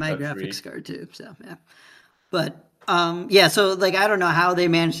to play update my Witcher 3. graphics card too. So yeah, but yeah. So like, I don't know how they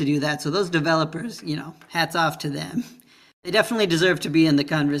managed to do that. So those developers, hats off to them. They definitely deserve to be in the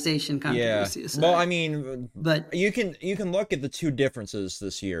conversation. Yeah. Controversy aside. Well, I mean, But you can look at the two differences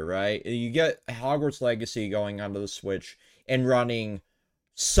this year, right? You get Hogwarts Legacy going onto the Switch and running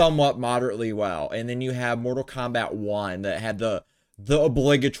somewhat moderately well, and then you have Mortal Kombat 1 that had the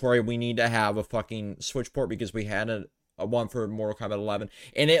obligatory we need to have a fucking Switch port because we had a one for Mortal Kombat 11,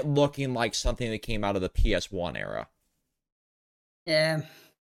 and it looking like something that came out of the PS1 era. yeah.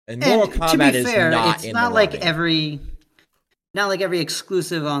 And Mortal And to Kombat be is fair, not it's in not the like running. every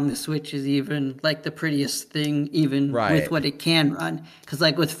exclusive on the Switch is even like the prettiest thing, even Right. with what it can run. Because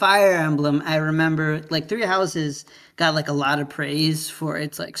like with Fire Emblem, I remember like Three Houses got like a lot of praise for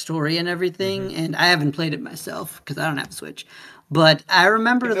its like story and everything, and I haven't played it myself because I don't have a Switch. But I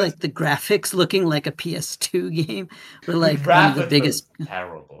remember like the graphics looking like a PS2 game, were like one of the Graphics biggest. was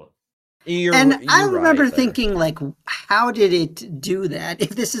terrible. And I You're remember right there. thinking, like, how did it do that if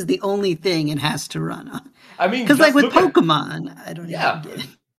this is the only thing it has to run on? I mean, Because, like, just with look at Pokemon, I don't yeah. even get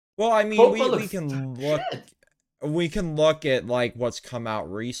it. Well, I mean, Pokemon we looks can shit. look at like what's come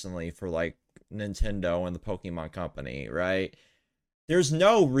out recently for like Nintendo and the Pokemon Company, right? There's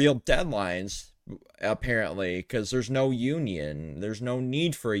no real deadlines apparently because there's no union. There's no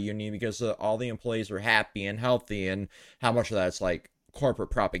need for a union because all the employees are happy and healthy, and how much of that's like corporate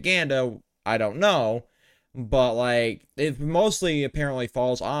propaganda, I don't know. But like it mostly apparently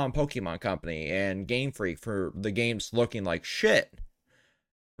falls on Pokemon Company and Game Freak for the games looking like shit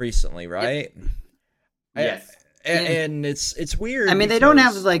recently, right? Yes. And it's weird. I mean, they don't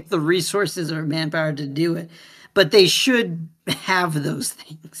have, because- like, the resources or manpower to do it, but they should have those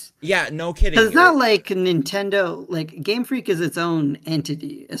things. Yeah, no kidding. Because it's not like Nintendo, like, Game Freak is its own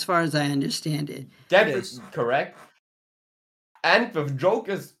entity, as far as I understand it. That It is is. correct. And the joke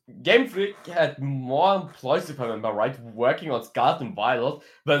is, Game Freak had more employees, if I remember right, working on Scarlet and Violet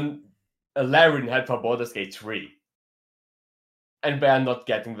than Larian had for Baldur's Gate 3. And they are not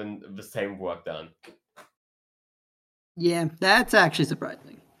getting the same work done. Yeah, that's actually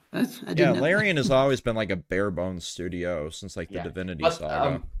surprising. I Yeah, didn't know Larian that. has always been like a bare bones studio since like the Yeah. Divinity But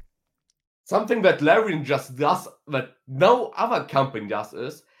Saga. something that Larian just does that no other company does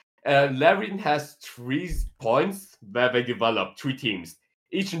is Larian has 3 points where they develop 3 teams,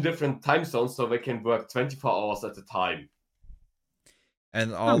 each in different time zones, so they can work 24 hours at a time.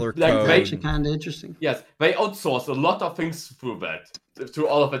 And all their like code. they- Actually, kind of interesting. Yes, they outsource a lot of things through that, to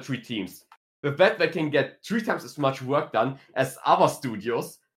all of the 3 teams. With that, they can get 3 times as much work done as other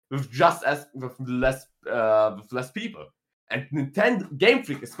studios with less people. And Nintendo Game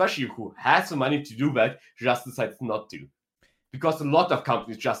Freak, especially, who has the money to do that, just decides not to, because a lot of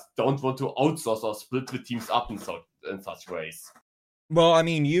companies just don't want to outsource or split the teams up in such ways. Well, I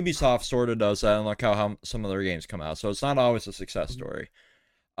mean, Ubisoft sort of does that, and look how some of their games come out. So it's not always a success story.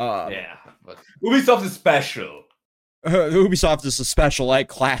 Yeah, but Ubisoft is special. Ubisoft is a special like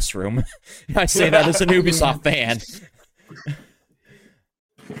classroom. I say that as an Ubisoft fan.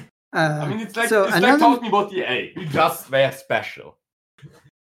 I mean, it's like so it's like another talking about EA. They're special.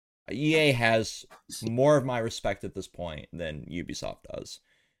 EA has more of my respect at this point than Ubisoft does.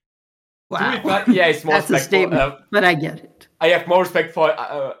 To be wow, fair, EA is more that's a respect for, statement, but I get it. I have more respect for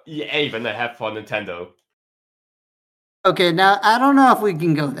EA than I have for Nintendo. Okay, now I don't know if we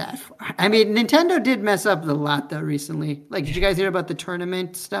can go that far. I mean, Nintendo did mess up a lot though recently. Like, did you guys hear about the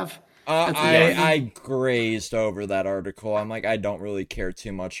tournament stuff? That's I grazed over that article. I'm like, I don't really care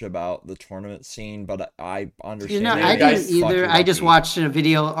too much about the tournament scene, but I understand. Yeah, I guys didn't either. fucking I just lucky. watched a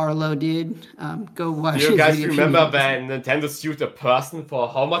video Arlo did. Go watch. Do you his guys video if you remember need when Nintendo sued a person for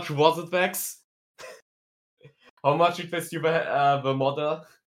how much was it, Vex? How much did they sue the modder?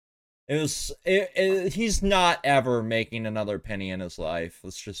 He's not ever making another penny in his life.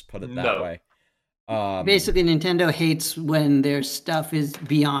 Let's just put it that No. way. Basically, Nintendo hates when their stuff is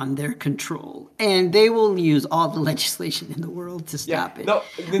beyond their control, and they will use all the legislation in the world to stop it. No,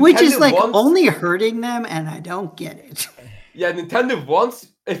 Which is Nintendo like wants- only hurting them, and I don't get it. Yeah, Nintendo wants,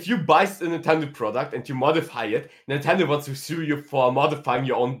 if you buy a Nintendo product and you modify it, Nintendo wants to sue you for modifying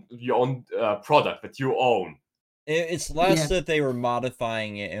your own product that you own. It's less Yeah. that they were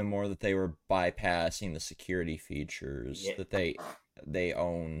modifying it and more that they were bypassing the security features Yeah. that they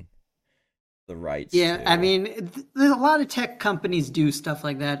own the rights Yeah, to. I mean, there's a lot of tech companies do stuff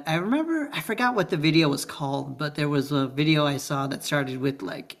like that. I forgot what the video was called, but there was a video I saw that started with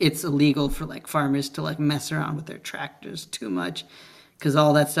like it's illegal for like farmers to like mess around with their tractors too much because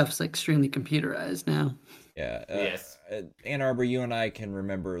all that stuff's like extremely computerized now. Yeah, Yes. Ann Arbor, you and I can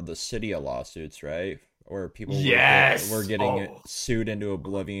remember the Cydia lawsuits, right? Where people were Yes. getting Oh, sued into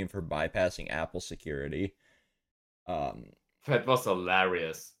oblivion for bypassing Apple security. that was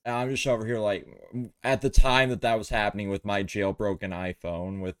hilarious. And I'm just over here like, at the time that was happening with my jailbroken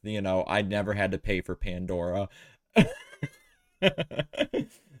iPhone, with I never had to pay for Pandora.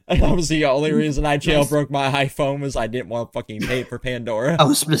 And that was the only reason I jailbroke my iPhone was I didn't want to fucking pay for Pandora.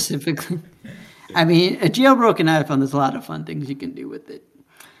 Oh, specifically. I mean, a jailbroken iPhone, there's a lot of fun things you can do with it.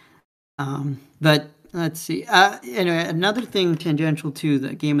 But let's see. Anyway, another thing tangential to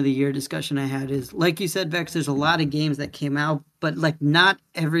the Game of the Year discussion I had is, like you said, Vex, there's a lot of games that came out, but like not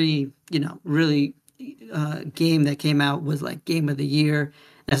every, really game that came out was like Game of the Year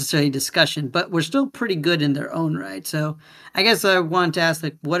necessarily discussion, but we're still pretty good in their own right. So I guess I want to ask,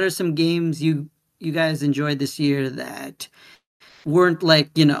 like, what are some games you guys enjoyed this year that weren't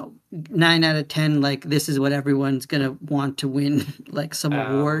like 9 out of 10 like this is what everyone's gonna want to win like some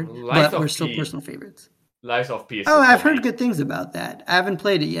award, Lies but we're of still P. personal favorites. Lies of P is Oh, just I've for heard me. good things about that. I haven't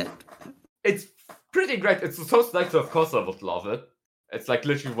played it yet. It's pretty great. It's so selective, of course I would love it. It's like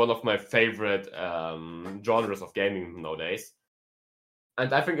literally one of my favorite genres of gaming nowadays.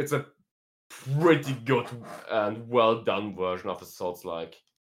 And I think it's a pretty good and well done version of a Souls-like.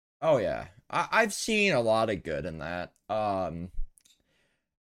 Oh yeah, I've seen a lot of good in that. I'm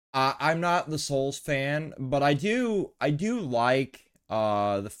not the Souls fan, but I do like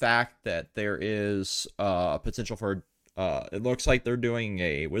the fact that there is potential for it looks like they're doing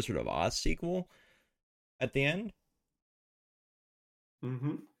a Wizard of Oz sequel at the end.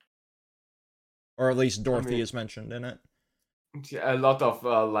 Mm-hmm. Or at least Dorothy is mentioned in it. A lot of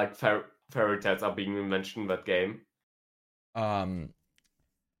like fairy tales are being mentioned in that game.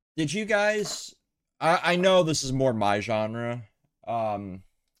 Did you guys I know this is more my genre.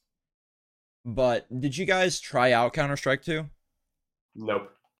 But did you guys try out Counter-Strike 2?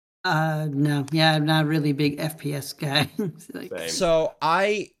 Nope. No, yeah, I'm not really a big FPS guy. Like, Same. So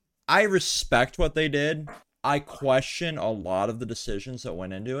I respect what they did. I question a lot of the decisions that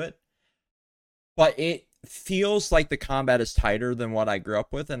went into it. But it feels like the combat is tighter than what I grew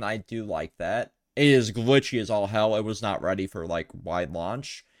up with, and I do like that. It is glitchy as all hell. It was not ready for like wide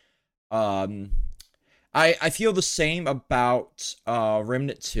launch. I feel the same about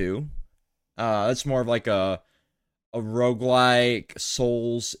Remnant 2. It's more of like a roguelike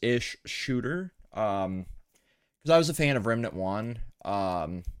Souls-ish shooter. Because I was a fan of Remnant 1.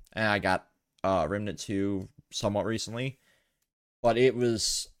 And I got Remnant 2 somewhat recently. But it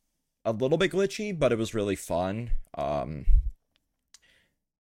was a little bit glitchy, but it was really fun.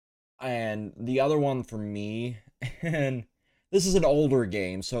 And the other one for me, and this is an older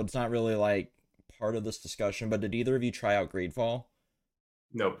game, so it's not really like part of this discussion, but did either of you try out Greedfall?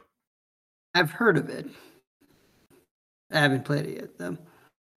 Nope. I've heard of it. I haven't played it yet, though.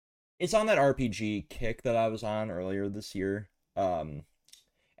 It's on that RPG kick that I was on earlier this year. And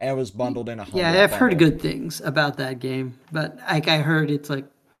it was bundled in a Humble Yeah, I've heard bundle. good things about that game, but like I heard it's like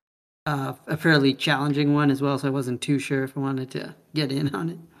a fairly challenging one as well, so I wasn't too sure if I wanted to get in on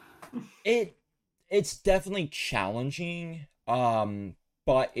it. It's definitely challenging,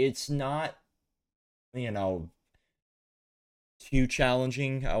 but it's not, too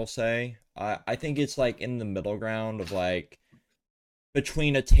challenging, I'll say. I think it's like in the middle ground of like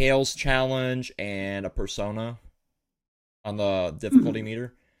between a Tales challenge and a Persona on the difficulty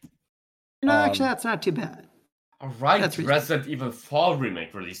meter. No, actually, that's not too bad. Alright, That's Resident Evil 4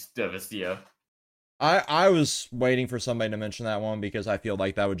 remake released this year. I was waiting for somebody to mention that one because I feel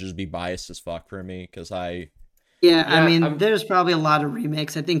like that would just be biased as fuck for me because Yeah, I mean, I'm- there's probably a lot of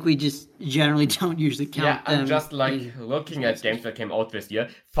remakes. I think we just generally don't usually count them. I'm just like looking at games that came out this year.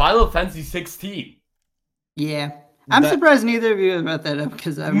 Final Fantasy 16. Yeah. I'm surprised neither of you brought that up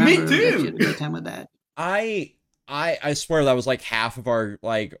because I remember too! that you had a good time with that. I swear that was like half of our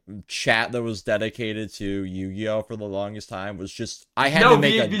like chat that was dedicated to Yu-Gi-Oh for the longest time was just I had to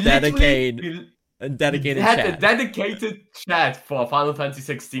make a dedicated had chat. a dedicated chat for Final Fantasy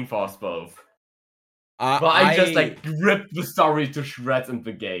 16 for us both. But I just like ripped the story to shreds in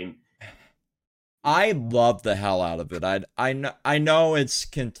the game. I love the hell out of it. I know it's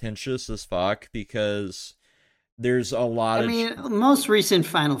contentious as fuck because there's a lot I mean, most recent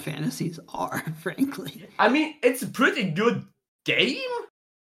Final Fantasies are, frankly. I mean, it's a pretty good game,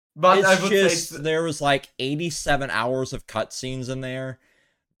 but it's I would just say there was like 87 hours of cutscenes in there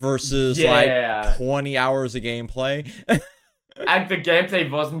versus Yeah. like 20 hours of gameplay. And the gameplay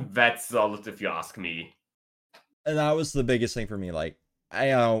wasn't that solid, if you ask me. And that was the biggest thing for me. Like,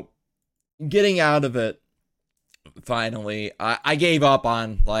 getting out of it. Finally, I gave up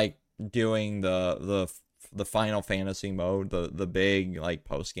on like doing the Final Fantasy mode, the big like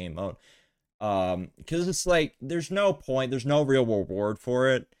post game mode. Because it's like there's no point, there's no real reward for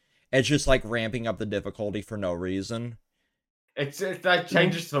it. It's just like ramping up the difficulty for no reason. It like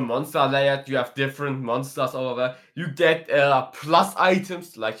changes the monster layout. You have different monsters over there. You get plus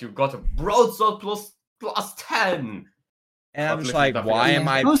items, like you got a broadsword plus 10. And I'm But just listen, like, why am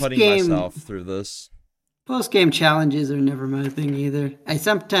I putting myself through this? Post-game challenges are never my thing either. I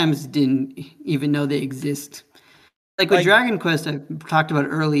sometimes didn't even know they exist. Like with Dragon Quest, I talked about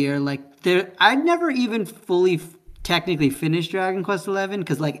earlier, like I'd never even fully technically finished Dragon Quest 11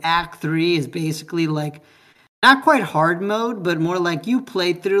 because like Act 3 is basically like not quite hard mode, but more like you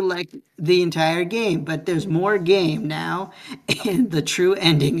played through like the entire game, but there's more game now, and the true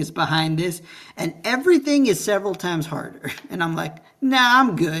ending is behind this, and everything is several times harder. And I'm like, nah,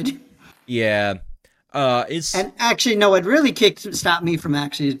 I'm good. Yeah. And actually, no, what really stopped me from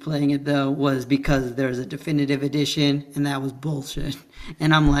actually playing it though was because there's a definitive edition, and that was bullshit.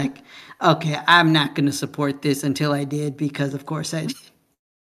 And I'm like, okay, I'm not going to support this until I did, because of course I did.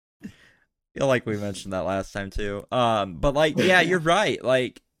 I feel like we mentioned that last time too. But like, yeah, you're right.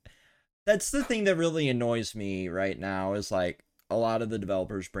 Like, that's the thing that really annoys me right now is like a lot of the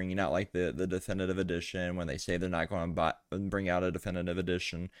developers bringing out like the definitive edition when they say they're not going to bring out a definitive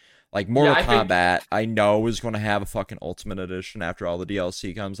edition. Like Mortal Kombat, I know is going to have a fucking Ultimate Edition after all the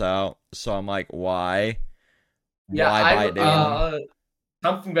DLC comes out. So I'm like, why? Yeah, why buy it?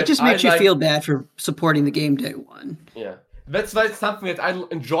 Something that it just makes you feel bad for supporting the game day one. Yeah, that's like something that I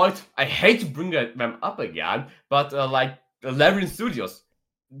enjoyed. I hate to bring them up again, but like Larian Studios,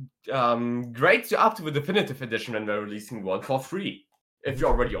 grades you up to the definitive edition when they're releasing one for free if you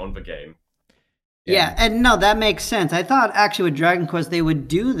already own the game. Yeah, and no, that makes sense. I thought actually with Dragon Quest they would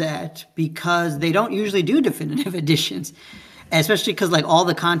do that because they don't usually do definitive editions, especially because like all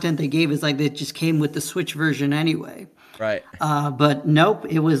the content they gave is like they just came with the Switch version anyway. Right. But nope,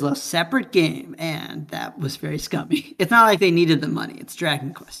 it was a separate game, and that was very scummy. It's not like they needed the money. It's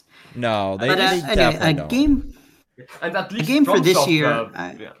Dragon Quest. No, they anyway, definitely don't. Game. And at least a game for this year.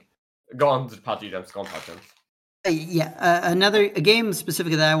 Yeah. Go on, Patty. Go on, Patty. A game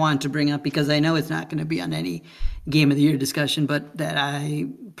specifically that I wanted to bring up because I know it's not going to be on any Game of the Year discussion, but that I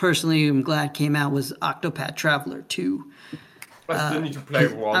personally am glad came out was Octopath Traveler 2. I still need to play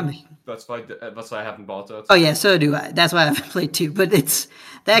one. That's why I haven't bought it. Oh yeah, so do I. That's why I haven't played 2. But it's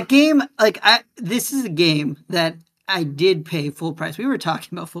that game. This is a game that I did pay full price. We were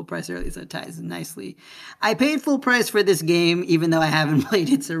talking about full price earlier, so it ties in nicely. I paid full price for this game, even though I haven't played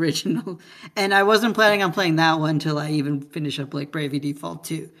its original. And I wasn't planning on playing that one until I even finish up like Bravely Default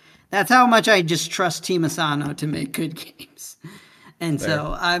 2. That's how much I just trust Team Asano to make good games. And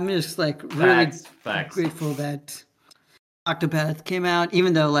so I'm just like really grateful that Octopath came out,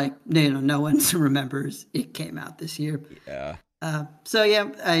 even though like no one remembers it came out this year. Yeah. So yeah,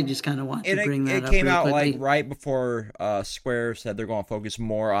 I just kind of want to bring that up. It came out like right before Square said they're going to focus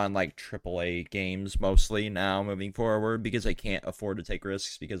more on like AAA games mostly now moving forward because they can't afford to take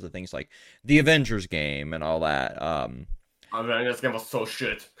risks because of things like the Avengers game and all that. Avengers game was so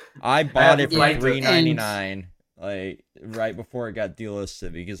shit. I bought it for $3.99 like right before it got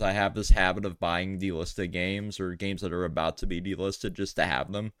delisted because I have this habit of buying delisted games or games that are about to be delisted just to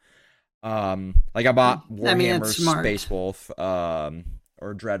have them. Like I bought Warhammer Space Wolf,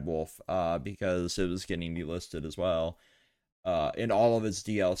 or Dreadwolf, because it was getting delisted as well. In all of its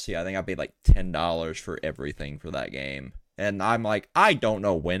DLC, I think I paid like $10 for everything for that game. And I'm like, I don't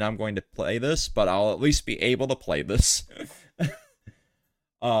know when I'm going to play this, but I'll at least be able to play this. We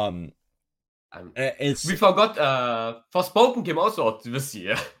forgot, Forspoken came also out this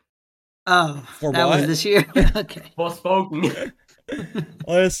year. Oh, for that what? was this year? Okay. Forspoken.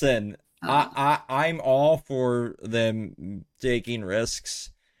 Listen, I'm all for them taking risks.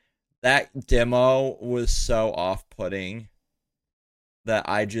 That demo was so off-putting that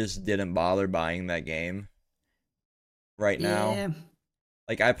I just didn't bother buying that game right now.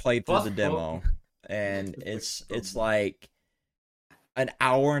 Like, I played through the demo, and it's like an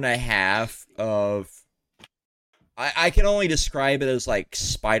hour and a half of... I can only describe it as, like,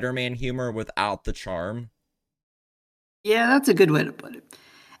 Spider-Man humor without the charm. Yeah, that's a good way to put it.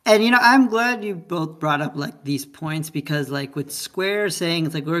 And, I'm glad you both brought up, like, these points because, like, with Square saying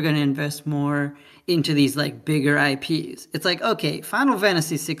it's like, we're going to invest more into these, like, bigger IPs. It's like, okay, Final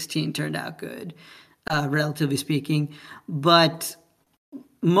Fantasy 16 turned out good, relatively speaking. But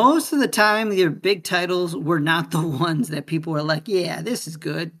most of the time, your big titles were not the ones that people were like, yeah, this is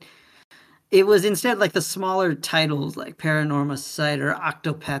good. It was instead like the smaller titles like Paranormal Sight or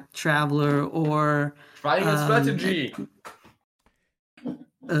Octopath Traveler or Triangle like strategy.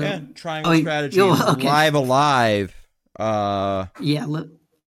 Yeah, oh Triangle Strategy, okay Live Alive. yeah look,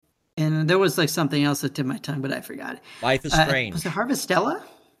 and there was like something else that did my tongue, but I forgot it. Life is Was it Strange. Harvestella?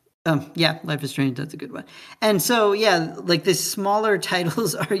 Yeah, Life is Strange. That's a good one. And so, yeah, like the smaller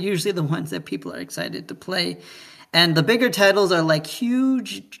titles are usually the ones that people are excited to play, and the bigger titles are like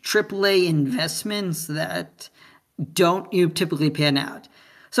huge AAA investments that don't you typically pan out.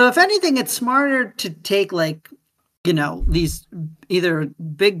 So, if anything, it's smarter to take like these either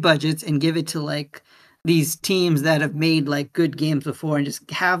big budgets and give it to like these teams that have made like good games before and just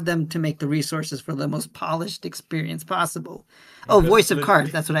have them to make the resources for the most polished experience possible. Oh, Because Voice of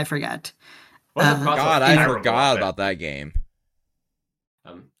Cards, that's what I forgot. Voice of Cards was God, I terrible forgot at it. about that game.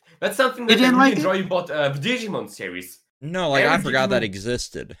 That's something You that I didn't really like it? enjoy about the Digimon series. No, like I Every forgot that Digimon-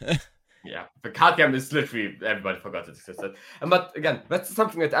 existed. Yeah, the card game is literally everybody forgot it existed. But again, that's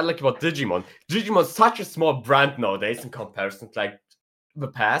something that I like about Digimon. Digimon's such a small brand nowadays in comparison to like the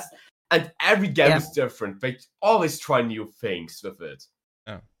past, and every game Yeah. is different. They always try new things with it.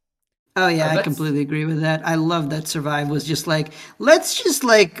 Oh yeah, I that's- completely agree with that. I love that Survive was just like, let's just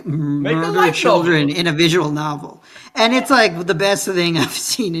like murder light children novel. in a visual novel. And it's like the best thing I've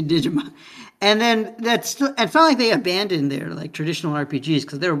seen in Digimon. And then it's not like they abandoned their like traditional RPGs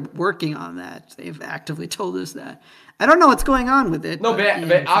because they're working on that. They've actively told us that. I don't know what's going on with it. No, but, they, yeah, they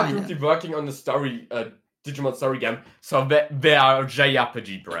we'll are find currently out. working on the story, Digimon story game. So they are a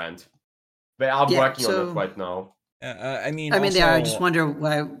JRPG brand. They are Yeah, working on so- it right now. I mean, they are. I just also, wonder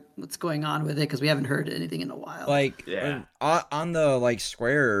what's going on with it because we haven't heard anything in a while. like Yeah. on the like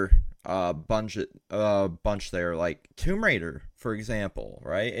Square bunch there, like Tomb Raider, for example,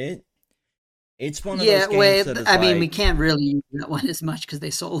 right? It's one of yeah, those games wait. that is I mean, like, we can't really use that one as much because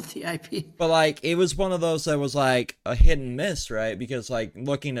they sold the IP. but like it was one of those that was like a hit and miss, right? Because like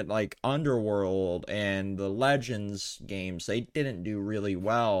looking at like Underworld and the Legends games, they didn't do really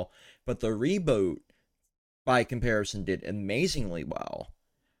well, but the reboot by comparison did amazingly well.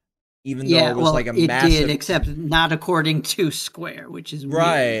 Even though it was like a it massive, did, except not according to Square, which is weird.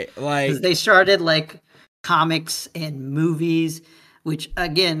 right? Like Because they started like comics and movies, which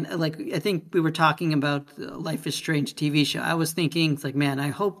again, like I think we were talking about the Life is Strange TV show. I was thinking, it's like, man, I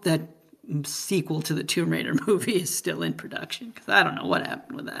hope that sequel to the Tomb Raider movie is still in production because I don't know what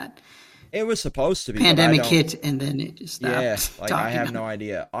happened with that. it was supposed to be. but I Pandemic don't- hit and then it just stopped. Yeah, like I talking have about no it.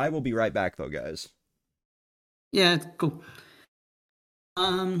 idea. I will be right back though, guys. Yeah, it's cool.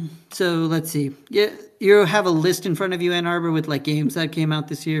 So let's see. Yeah, you have a list in front of you, Ann Arbor, with like games that came out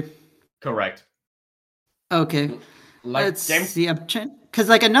this year. Correct. Okay, Like let's games. see. I'm trying because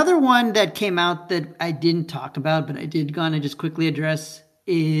like another one that came out that I didn't talk about, but I did gonna just quickly address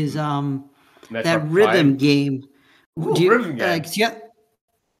is that Metroid rhythm Prime. game. Ooh, rhythm game. Yeah,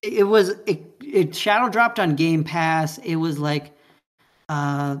 it shadow dropped on Game Pass. It was like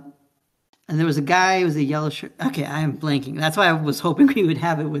and there was a guy who was a yellow shirt. Okay, I am blanking. That's why I was hoping we would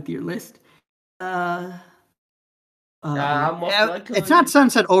have it with your list. Most Yeah, likely. it's not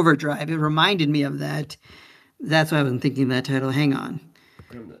Sunset Overdrive. It reminded me of that. That's why I wasn't thinking that title. Hang on.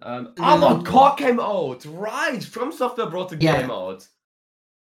 Armored Core came out. Right. From Software brought the Yeah. game out.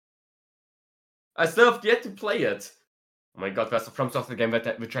 I still have yet to play it. Oh my god, that's a From Software game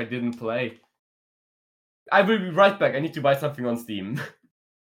which I didn't play. I will be right back. I need to buy something on Steam.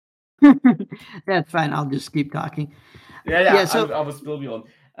 That's fine. I'll just keep talking. Yeah, so- I will still be on.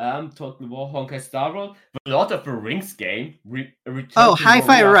 Total War, Honkai Star Rail, the Lord of the Rings game. Oh,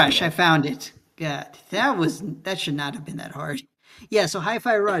 Hi-Fi Rush. I found it. God, that should not have been that hard. Yeah, so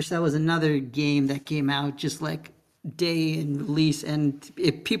Hi-Fi Rush, that was another game that came out just like day and release, and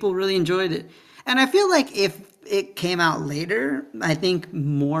people really enjoyed it. And I feel like if it came out later, I think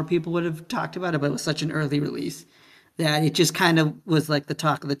more people would have talked about it, but it was such an early release that it just kind of was like the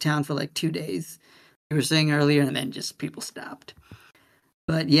talk of the town for like 2 days. You were saying earlier, and then just people stopped.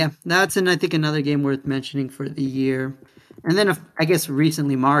 But yeah, that's I think another game worth mentioning for the year. And then I guess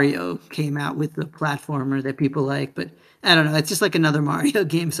recently Mario came out with the platformer that people like, but I don't know. It's just like another Mario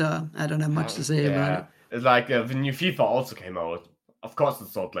game, so I don't have much to say about it. It's like the new FIFA also came out. Of course, it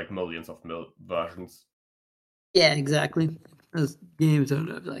sold like millions of versions. Yeah, exactly. Those games don't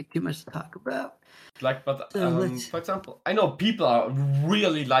have like too much to talk about. Like, but So for example, I know people are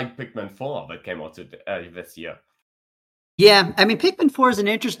really like Pikmin 4 that came out this year. Yeah, I mean, Pikmin 4 is an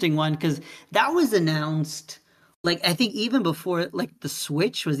interesting one because that was announced like I think even before like the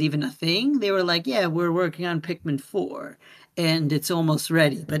Switch was even a thing, they were like, "Yeah, we're working on Pikmin 4 and it's almost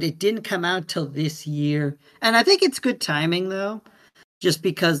ready." But it didn't come out till this year. And I think it's good timing though, just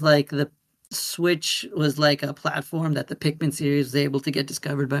because like the Switch was like a platform that the Pikmin series was able to get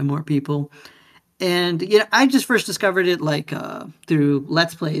discovered by more people. And I just first discovered it like through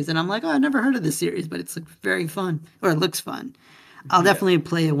Let's Plays, and I'm like, oh, I never heard of this series, but it's like very fun, or it looks fun. I'll Yeah. definitely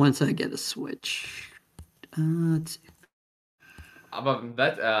play it once I get a Switch. Let's see. Aber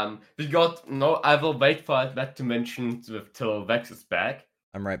that we got no. I will wait for that to mention till Vex is back.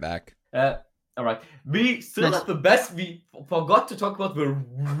 I'm right back. All right. We still Nice. have the best. We forgot to talk about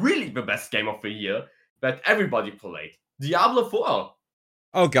the best game of the year that everybody played. Diablo 4.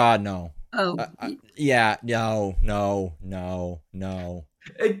 Oh God, no. Oh, Yeah, no.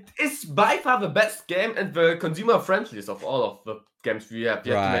 It is by far the best game and the consumer friendliest of all of the games we have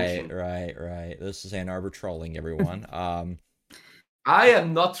yet to mention. Right. This is Ann Arbor trolling everyone. I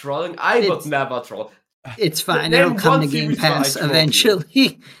am not trolling. I would never troll. It's fine. Name It'll come one to Game series where I Pass trolled you.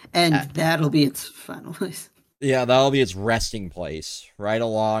 eventually, and that'll be its final place. Yeah, that'll be its resting place, right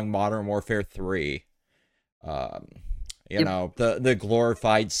along Modern Warfare 3. You know, the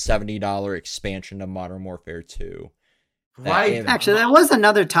glorified $70 expansion to Modern Warfare 2. Right. Actually, that was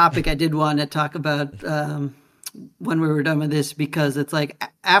another topic I did want to talk about when we were done with this, because it's like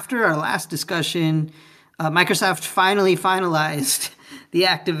after our last discussion, Microsoft finally finalized the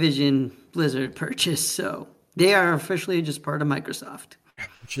Activision Blizzard purchase, so they are officially just part of Microsoft.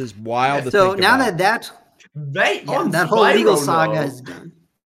 Which is wild to So think now about. that whole legal saga now. is done.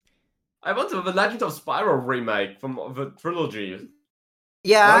 I want the Legend of Spyro remake from the trilogy.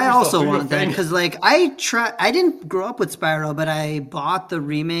 Yeah, I Microsoft, also do your want that thing. because, like, I didn't grow up with Spyro, but I bought the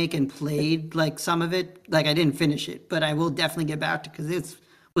remake and played like some of it. Like, I didn't finish it, but I will definitely get back to because it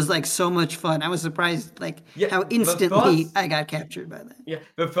was like so much fun. I was surprised, like, how instantly I got captured by that. Yeah,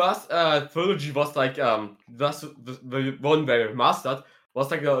 the first trilogy was like the one they remastered was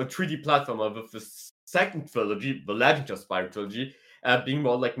like a 3D platformer, with the second trilogy, the Legend of Spyro trilogy, being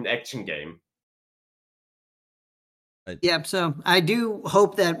more like an action game. Yeah, so I do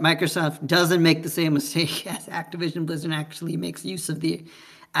hope that Microsoft doesn't make the same mistake as Activision Blizzard actually makes use of the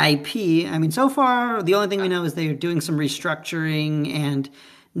IP. I mean, so far, the only thing we know is they're doing some restructuring and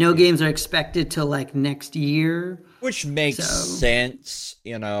no games are expected till like next year. Which makes sense,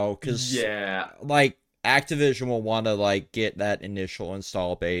 you know, because like Activision will want to like get that initial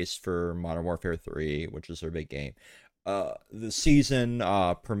install base for Modern Warfare 3, which is their big game. The season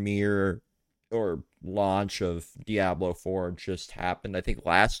premiere or launch of Diablo 4 just happened, I think,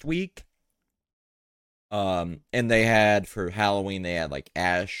 last week. And they had, for Halloween, they had like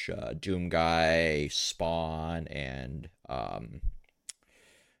Ash, Doomguy, Spawn, and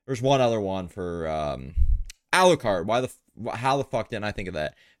there's one other one for Alucard. How the fuck didn't I think of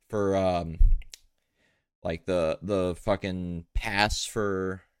that? For like the fucking pass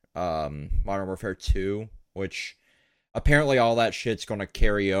for Modern Warfare 2, which apparently all that shit's going to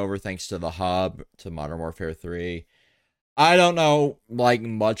carry over thanks to the hub to Modern Warfare 3. I don't know like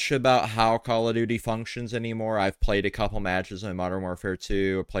much about how Call of Duty functions anymore. I've played a couple matches in Modern Warfare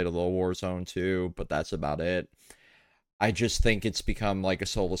 2. I played a little Warzone 2, but that's about it. I just think it's become like a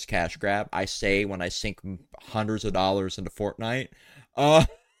soulless cash grab. I say when I sink hundreds of dollars into Fortnite.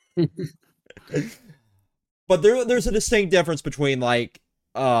 But there's a distinct difference between like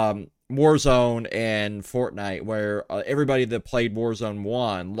Warzone and Fortnite, where everybody that played Warzone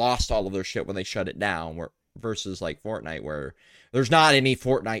 1 lost all of their shit when they shut it down, versus like Fortnite, where there's not any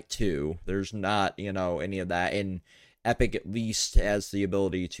Fortnite 2. There's not, any of that. And Epic at least has the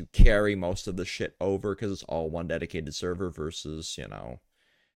ability to carry most of the shit over because it's all one dedicated server versus,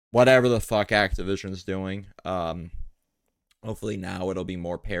 whatever the fuck Activision's doing. Hopefully now it'll be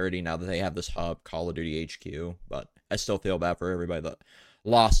more parity now that they have this hub, Call of Duty HQ. But I still feel bad for everybody that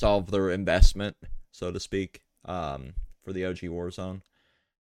lost all of their investment, so to speak, for the OG Warzone.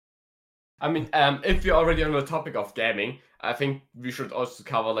 I mean, if we're already on the topic of gaming, I think we should also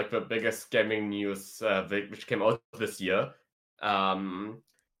cover like the biggest gaming news which came out this year. The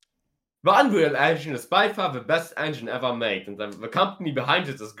Unreal Engine is by far the best engine ever made, and the company behind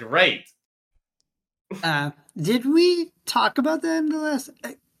it is great. Did we talk about that in the last?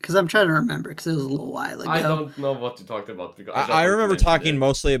 Because I'm trying to remember, because it was a little while ago. I don't know what you talked about. Because I remember talking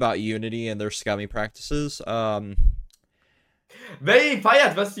mostly about Unity and their scummy practices. They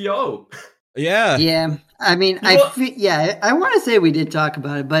fired the CEO. Yeah. Yeah. I mean, I want to say we did talk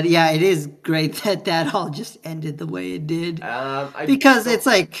about it, but yeah, it is great that all just ended the way it did. Because it's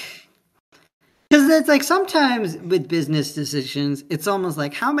like, Because it's like sometimes with business decisions, it's almost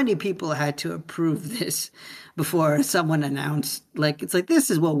like how many people had to approve this before someone announced, like, it's like,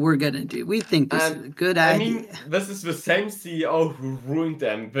 this is what we're going to do. We think this is a And good I idea. mean, this is the same CEO who ruined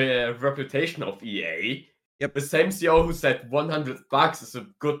the reputation of EA. Yep. The same CEO who said $100 is a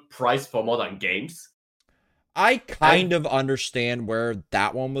good price for modern games. I kind of understand where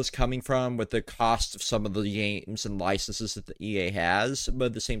that one was coming from with the cost of some of the games and licenses that the EA has, but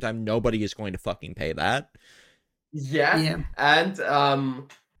at the same time, nobody is going to fucking pay that. Yes, Yeah. and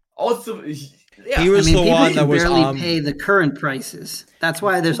also, yeah, He was the people one can that was barely pay the current prices. That's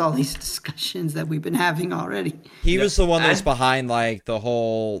why there's all these discussions that we've been having already. He was the one that was and- behind like the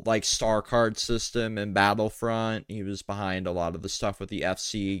whole like star card system and Battlefront. He was behind a lot of the stuff with the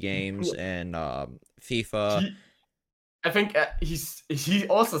FC games and FIFA. I think he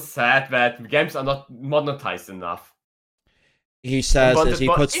also said that games are not monetized enough. He says But as he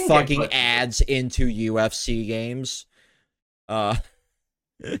but puts in-game fucking purchases. ads into UFC games.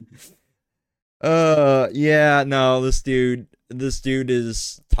 Yeah, no, this dude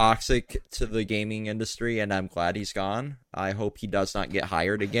is toxic to the gaming industry, and I'm glad he's gone. I hope he does not get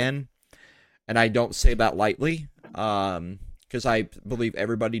hired again. And I don't say that lightly, because I believe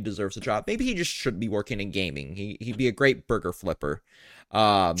everybody deserves a job. Maybe he just shouldn't be working in gaming. He'd be a great burger flipper.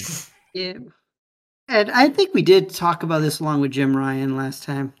 Yeah. And I think we did talk about this along with Jim Ryan last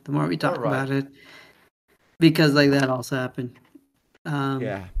time, the more we talk Alright. about it. Because like that also happened.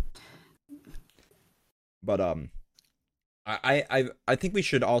 Yeah. But I think we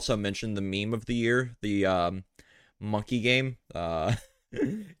should also mention the meme of the year, the monkey game,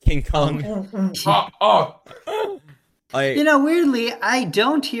 King Kong. Weirdly, I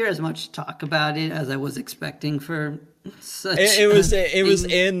don't hear as much talk about it as I was expecting for such. It was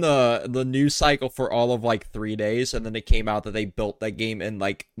in the news cycle for all of like 3 days, and then it came out that they built that game in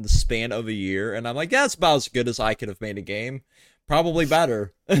like the span of a year, and I'm like, that's about as good as I could have made a game, probably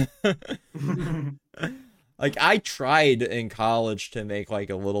better. Like I tried in college to make like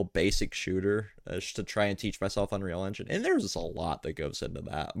a little basic shooter just to try and teach myself Unreal Engine, and there's a lot that goes into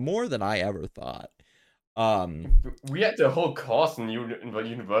that, more than I ever thought. We had the whole course in the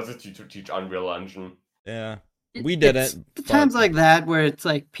university to teach Unreal Engine. Yeah, we didn't. It's times like that where it's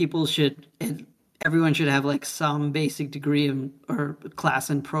like everyone should have like some basic degree or class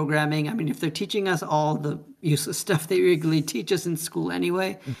in programming. I mean, if they're teaching us all the useless stuff they regularly teach us in school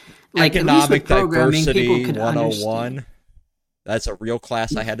anyway, like Economic at least with programming, Diversity people could 101. understand. That's a real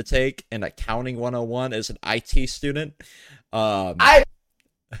class I had to take, and Accounting 101 as an IT student. I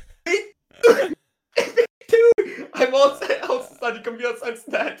I'm also studying computer science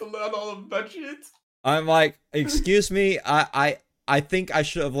and I had to learn all of budget. I'm like, excuse me, I think I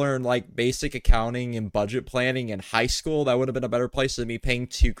should have learned like basic accounting and budget planning in high school. That would have been a better place than me paying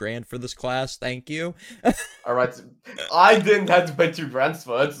 $2,000 for this class. Thank you. Alright, I didn't have to pay $2,000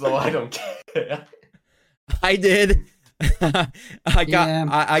 for it, so I don't care. I did. I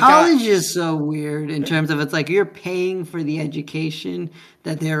got college is so weird in terms of it's like you're paying for the education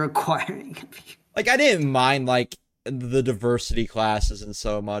that they're acquiring. Like I didn't mind like the diversity classes and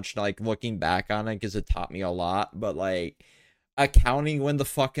so much, like looking back on it, because it taught me a lot, but like accounting, when the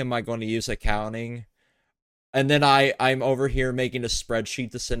fuck am I going to use accounting? And then I'm over here making a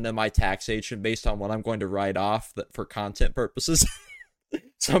spreadsheet to send to my tax agent based on what I'm going to write off for content purposes.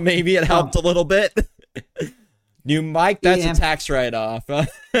 So maybe it helped a little bit. New mic, that's a tax write-off.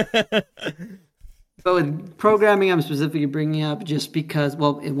 But with programming, I'm specifically bringing up just because,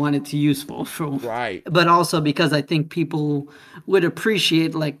 well, it wanted to useful for right, but also because I think people would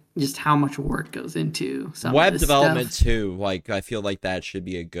appreciate like just how much work goes into some web of this development stuff. too. Like I feel like that should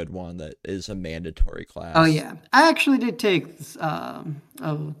be a good one that is a mandatory class. Oh yeah, I actually did take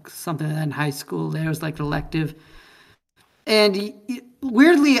something in high school. There was like elective, and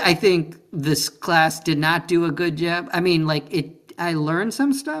weirdly, I think this class did not do a good job. I mean, like I learned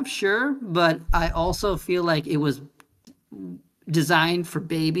some stuff, sure, but I also feel like it was designed for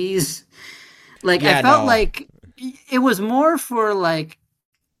babies. Like I felt like it was more for like,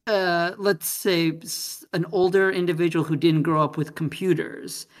 let's say an older individual who didn't grow up with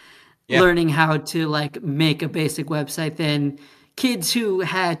computers, learning how to like make a basic website than kids who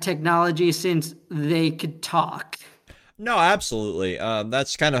had technology since they could talk. No, absolutely.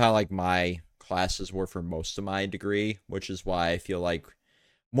 That's kind of how like my classes were for most of my degree, which is why I feel like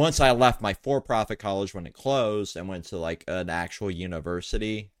once I left my for-profit college when it closed and went to like an actual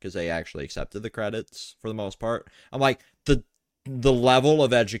university, because they actually accepted the credits for the most part, I'm like the level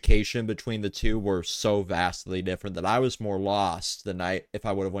of education between the two were so vastly different that I was more lost than if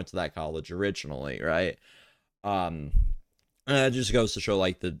I would have went to that college originally, right? It just goes to show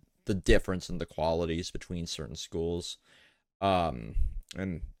like the the difference in the qualities between certain schools. And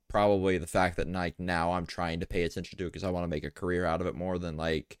probably the fact that like now I'm trying to pay attention to it because I want to make a career out of it more than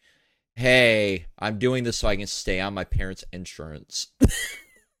like, hey, I'm doing this so I can stay on my parents' insurance.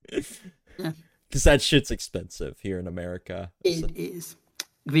 Because that shit's expensive here in America. It is.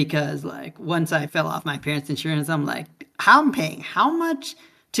 Because, like, once I fell off my parents' insurance, I'm like, I'm paying how much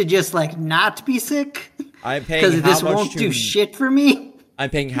to just, like, not be sick? I'm paying because this won't do shit for me. I'm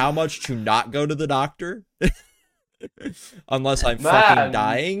paying how much to not go to the doctor? Unless I'm fucking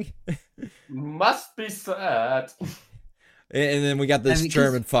dying. Must be sad. And then we got this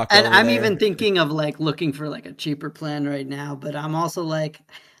German fucker. And I'm even thinking of like looking for like a cheaper plan right now, but I'm also like,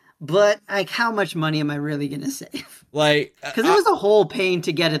 but like, how much money am I really gonna save? Like, because it was a whole pain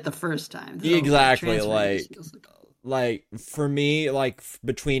to get it the first time. Exactly. Like for me, like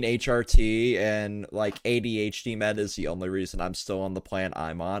between HRT and like ADHD med is the only reason I'm still on the plan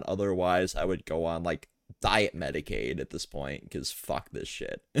I'm on. Otherwise, I would go on like diet Medicaid at this point because fuck this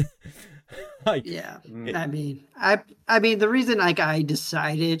shit. Like, yeah, I mean, the reason like I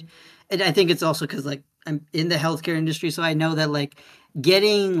decided, and I think it's also because like I'm in the healthcare industry, so I know that like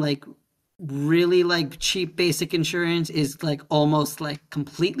getting like really like cheap basic insurance is like almost like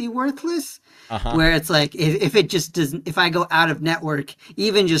completely worthless. Where it's like if it just doesn't, if I go out of network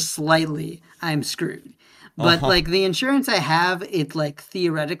even just slightly, I'm screwed. But like the insurance I have, it like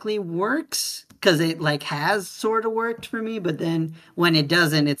theoretically works because it like has sort of worked for me. But then when it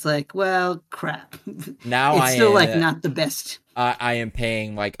doesn't, it's like, well, crap. Now it's still like not the best. I am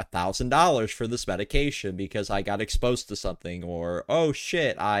paying like $1,000 for this medication because I got exposed to something, or oh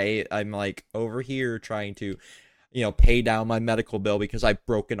shit, I'm like over here trying to, pay down my medical bill because I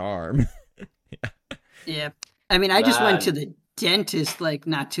broke an arm. Yeah, I mean, I just went to the dentist like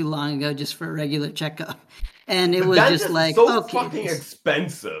not too long ago just for a regular checkup, and it was just like fucking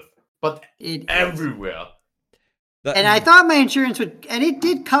expensive, but everywhere. And I thought my insurance would, and it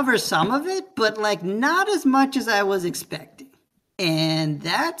did cover some of it, but like not as much as I was expecting, and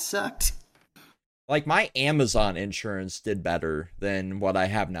that sucked. Like my Amazon insurance did better than what I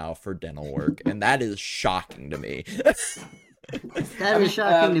have now for dental work, and that is shocking to me. That is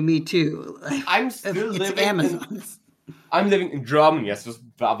shocking to me too. I'm still living Amazon. I'm living in Germany, as those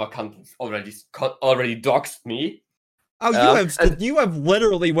other countries already doxed me. Oh, you have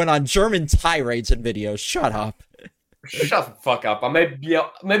literally went on German tirades in videos. Shut up. Shut the fuck up.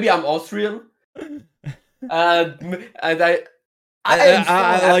 Maybe I'm Austrian, and I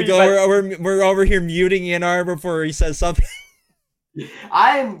like we're over here muting Ann Arbor before he says something.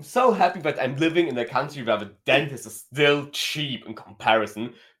 I'm so happy that I'm living in a country where the dentist is still cheap in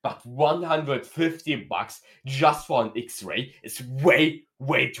comparison, but $150 just for an X-ray is way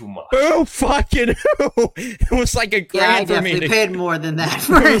too much. Oh, fucking who? It was like $1,000 for me. I definitely paid more than that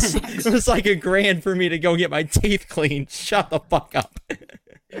for it was like $1,000 for me to go get my teeth cleaned. Shut the fuck up.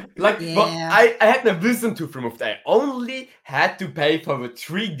 But I had my wisdom tooth removed. I only had to pay for the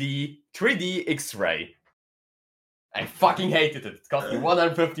 3D X-ray. I fucking hated it. It cost me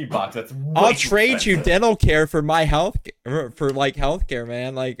 $150. That's I'll trade you dental care for my healthcare,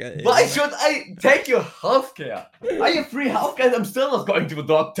 man. Like, why should I take your healthcare? I have free healthcare and I'm still not going to the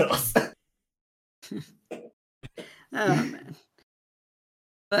doctors. Oh man.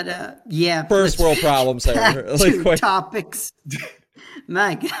 But yeah. First world problems there. Two topics.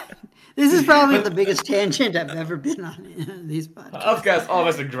 My God. This is probably the biggest tangent I've ever been on these podcasts. Healthcare is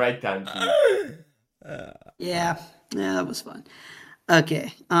always a great tangent. Yeah, that was fun.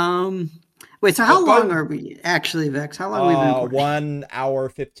 Okay. Wait, so how long are we actually, Vex? How long have we been recording? 1 hour,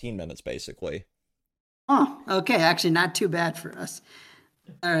 15 minutes, basically. Oh, okay. Actually, not too bad for us.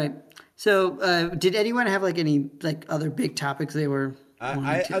 All right. So, did anyone have like any like other big topics they were?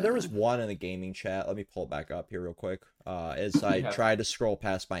 There was one in the gaming chat. Let me pull it back up here real quick. As I try to scroll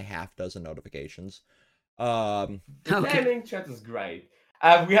past my half dozen notifications. The gaming chat is great.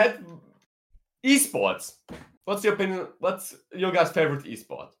 We had esports. What's your opinion? What's your guys' favorite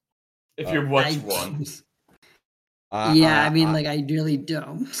esport? If you watch one. I mean, like, I really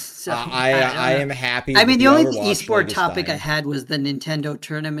don't. So I am happy. I mean, the only esport topic I had was the Nintendo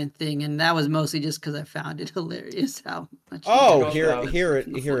tournament thing, and that was mostly just because I found it hilarious how much. Oh, here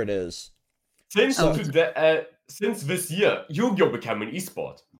it is. Since this year, Yu-Gi-Oh became an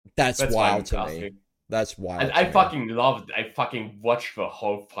esport. That's wild to me. That's wild. And I fucking love it. I fucking watched the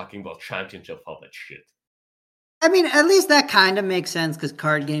whole fucking World Championship for that shit. I mean, at least that kind of makes sense because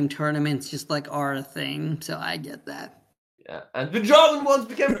card game tournaments just like are a thing, so I get that. Yeah, and the German ones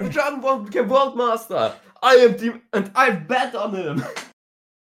became World Master. I bet on him.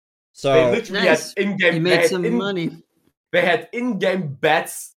 So they literally had in-game. He made some money. They had in-game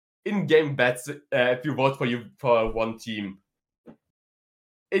bets in-game bets if you vote for one team.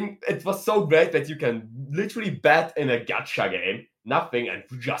 It was so great that you can literally bet in a gacha game nothing and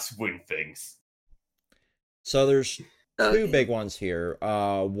just win things. So there's two big ones here.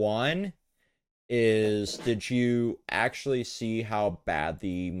 One is, did you actually see how bad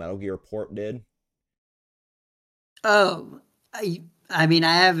the Metal Gear port did? Oh, I mean,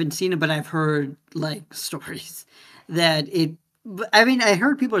 I haven't seen it, but I've heard like stories that it. I mean, I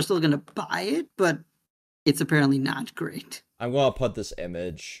heard people are still going to buy it, but it's apparently not great. I'm going to put this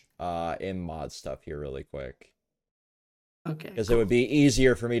image in mod stuff here really quick. Okay. Because it would be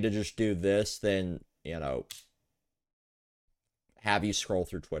easier for me to just do this than, have you scroll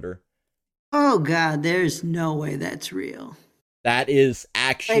through Twitter. Oh, God, there's no way that's real. That is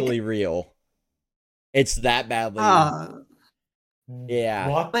actually real. It's that badly. Yeah.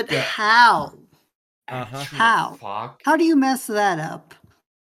 What? But how? How? Fuck? How do you mess that up?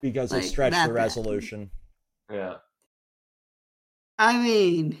 Because they stretch the resolution. Yeah. I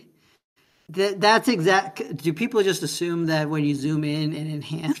mean, that's exact. Do people just assume that when you zoom in and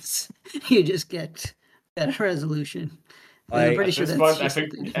enhance, you just get better resolution? I'm pretty sure that's point, I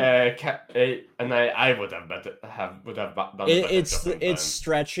think, and I would have done it. It's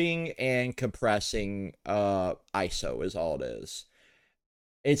stretching and compressing ISO is all it is.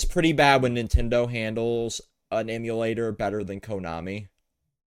 It's pretty bad when Nintendo handles an emulator better than Konami,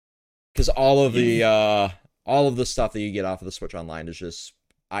 because all of the stuff that you get off of the Switch Online is just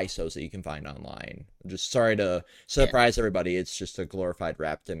ISOs that you can find online. Just sorry to surprise everybody, it's just a glorified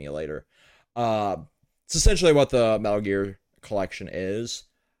wrapped emulator. It's essentially what the Metal Gear collection is,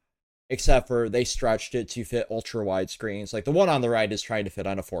 except for they stretched it to fit ultra wide screens. Like the one on the right is trying to fit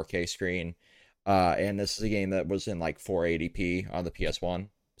on a 4K screen, and this is a game that was in like 480p on the PS1.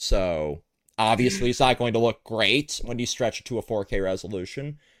 So obviously it's not going to look great when you stretch it to a 4K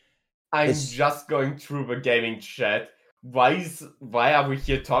resolution. I'm just going through the gaming chat. Why are we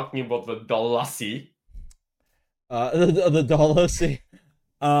here talking about the Dolossi? The Dolossi.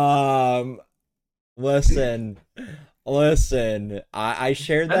 Listen. I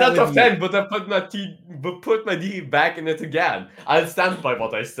shared that. I'm not a fan, but I put my D back in it again. I'll stand by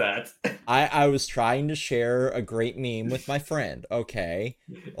what I said. I was trying to share a great meme with my friend. Okay,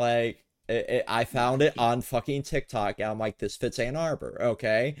 like I found it on fucking TikTok. And I'm like, this fits Ann Arbor.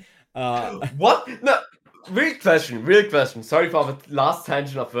 Okay. What? No. Real question. Sorry for the last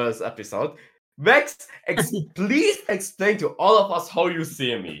tangent of this episode. Vex, please explain to all of us how you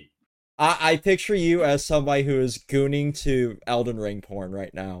see me. I picture you as somebody who is gooning to Elden Ring porn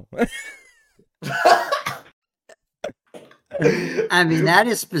right now. I mean, that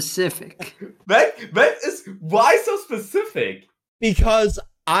is specific. That is, why so specific? Because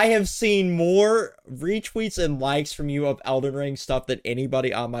I have seen more retweets and likes from you of Elden Ring stuff than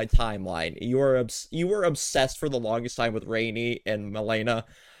anybody on my timeline. You were obsessed for the longest time with Rainy and Milena.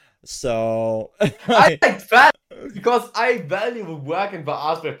 So I like that because I value the work and the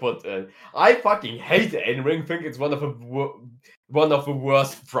art they put in. I fucking hate Elden Ring. Think it's one of the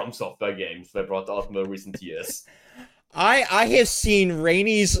worst From Software games they brought out in the recent years. I have seen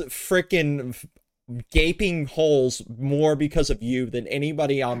Rainy's frickin' gaping holes more because of you than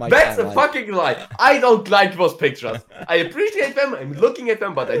anybody on my That's timeline. A fucking lie. I don't like those pictures. I appreciate them, I'm looking at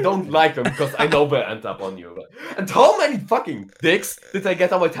them, but I don't like them because I know they'll end up on you. And how many fucking dicks did I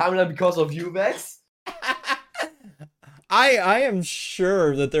get on my timeline because of you, Vex? I am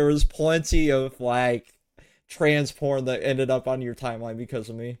sure that there was plenty of like trans porn that ended up on your timeline because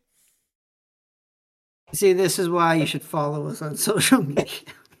of me. See, this is why you should follow us on social media.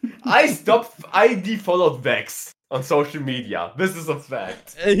 I defollowed Vex on social media. This is a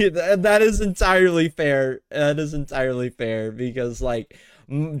fact. That is entirely fair. Because, like,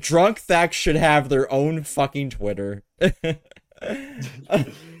 drunk Thex should have their own fucking Twitter. Me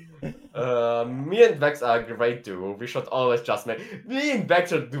and Vex are a great duo. We should always just me and Vex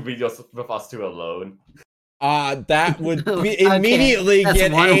should do videos with us two alone. That would immediately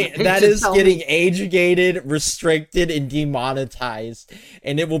that is getting age-gated, restricted, and demonetized,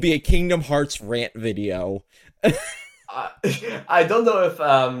 and it will be a Kingdom Hearts rant video. I don't know if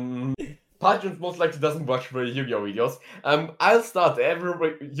Patrons most likely doesn't watch the Yu-Gi-Oh videos. I'll start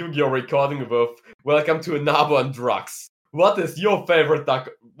every Yu-Gi-Oh recording with "Welcome to Nabo and Drugs." What is your favorite drug?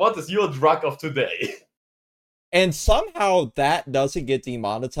 What is your drug of today? And somehow that doesn't get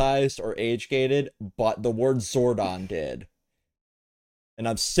demonetized or age-gated, but the word Zordon did. And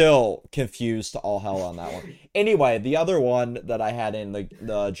I'm still confused to all hell on that one. Anyway, the other one that I had in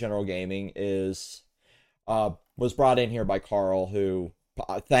the general gaming is was brought in here by Carl, who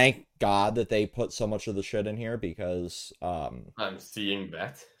thank God that they put so much of the shit in here because I'm seeing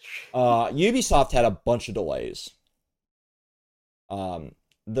that. Ubisoft had a bunch of delays.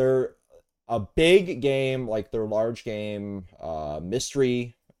 They're a big game, like their large game,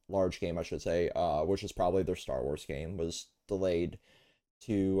 mystery large game, I should say, which is probably their Star Wars game, was delayed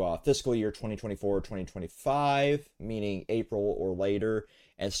to fiscal year 2024-2025, meaning April or later.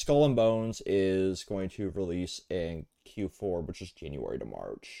 And Skull and Bones is going to release in Q4, which is January to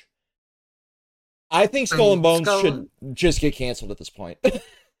March. I think Skull and Bones should just get canceled at this point.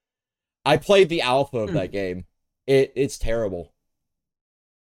 I played the alpha of that game. It's terrible.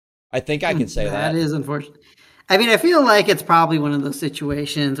 I think I can say that. That is unfortunate. I mean, I feel like it's probably one of those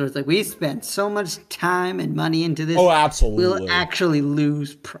situations where it's like we spent so much time and money into this. Oh, absolutely. We'll actually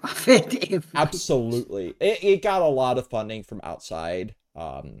lose profit if absolutely. It got a lot of funding from outside,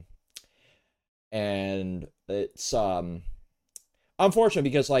 and it's unfortunate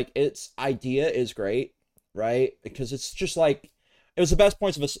because like its idea is great, right? Because it's just like it was the best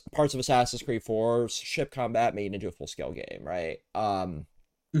parts of Assassin's Creed 4's ship combat made into a full scale game, right? I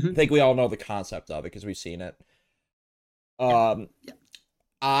think we all know the concept of it because we've seen it.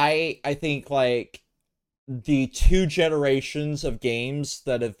 I think like the 2 generations of games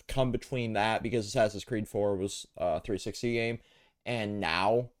that have come between that, because Assassin's Creed 4 was a 360 game, and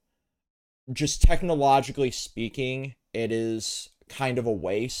now, just technologically speaking, it is kind of a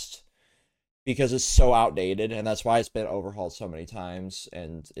waste because it's so outdated, and that's why it's been overhauled so many times,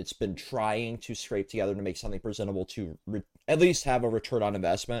 and it's been trying to scrape together to make something presentable to at least have a return on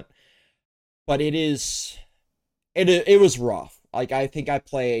investment. But it was rough. Like, I think I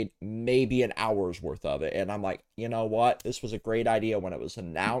played maybe an hour's worth of it, and I'm like, you know what? This was a great idea when it was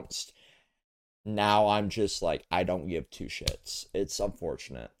announced. Now I'm just like, I don't give 2 shits. It's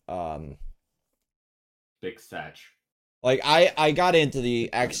unfortunate. Big Satch. Like, I got into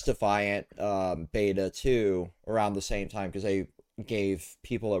the X Defiant beta too around the same time because they gave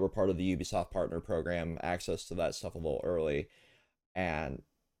people that were part of the Ubisoft partner program access to that stuff a little early, and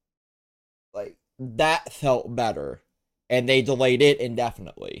like that felt better, and they delayed it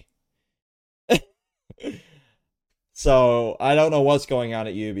indefinitely. So I don't know what's going on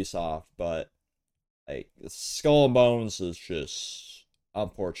at Ubisoft, but like Skull and Bones is just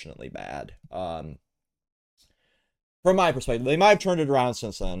unfortunately bad. From my perspective, they might have turned it around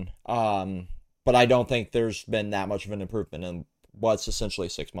since then. But I don't think there's been that much of an improvement in what's essentially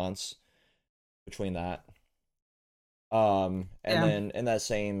 6 months between that. And then in that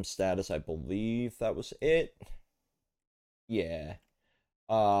same status, I believe that was it. Yeah.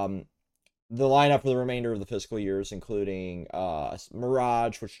 The lineup for the remainder of the fiscal years, including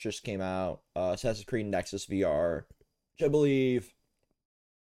Mirage, which just came out, Assassin's Creed Nexus VR, which I believe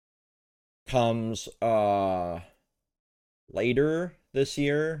comes later this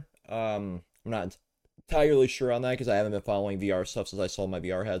year. I'm not entirely sure on that because I haven't been following VR stuff since I sold my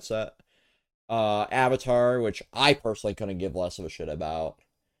VR headset. Avatar, which I personally couldn't give less of a shit about.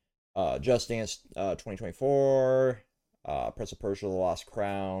 Just Dance 2024. Prince of Persia: The Lost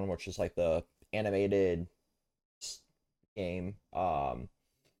Crown, which is like the animated game.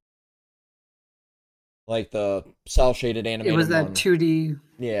 Like the cel-shaded animated. It was that one. 2D.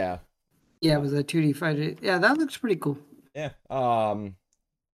 Yeah. Yeah, it was a 2D fighter. Yeah, that looks pretty cool. Yeah.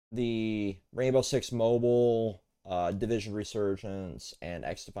 The Rainbow Six Mobile, Division Resurgence, and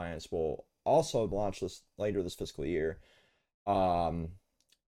X Defiance will also launch later this fiscal year. That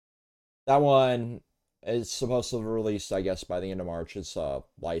one is supposed to be released, I guess, by the end of March. It's a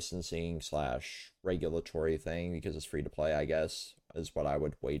licensing / regulatory thing because it's free to play, I guess, is what I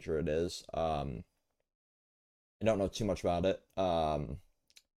would wager it is. I don't know too much about it.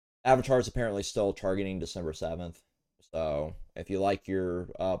 Avatar is apparently still targeting December 7th. So if you like your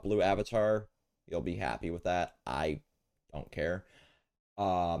blue Avatar, you'll be happy with that. I don't care.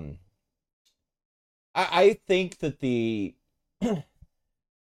 I think that the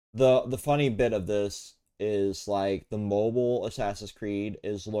funny bit of this is like the mobile Assassin's Creed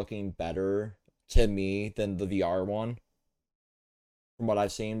is looking better to me than the VR one from what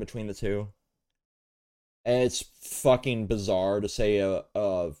I've seen between the two. And it's fucking bizarre to say a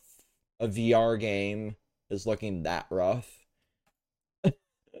VR game is looking that rough.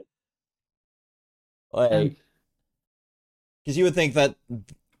 Like, because you would think that,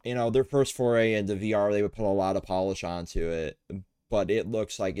 you know, their first foray into VR, they would put a lot of polish onto it, but it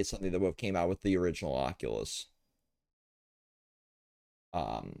looks like it's something that would have came out with the original Oculus.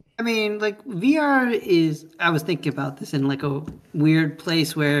 I mean, like VR is. I was thinking about this in like a weird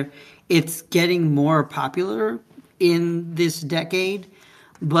place where it's getting more popular in this decade,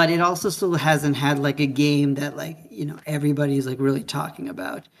 but it also still hasn't had like a game that like everybody's like really talking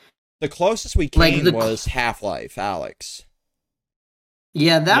about. The closest we Like came was Half-Life, Alex.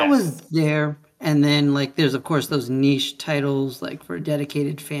 yeah, that was Yes. there, and then like there's of course those niche titles like for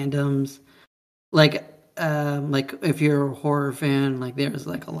dedicated fandoms. Like if you're a horror fan, like there's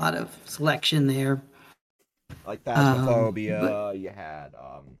like a lot of selection there. Like But Phasmophobia, you had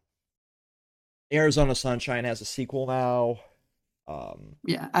Arizona Sunshine has a sequel now.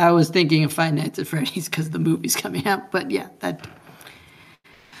 yeah, I was thinking of Five Nights at Freddy's because the movie's coming out. But yeah, that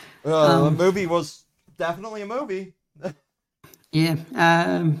The um, movie was definitely a movie. yeah.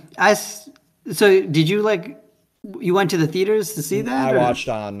 So did you like you went to the theaters to see that I or? watched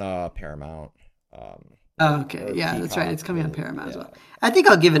on Paramount. Oh, okay, Or yeah, that's right. Peacock. It's coming on Paramount as Yeah. well. I think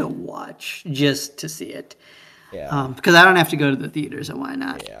I'll give it a watch just to see it, Yeah. because I don't have to go to the theater, so why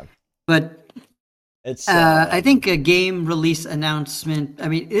not? Yeah. But It's I think a game release announcement. I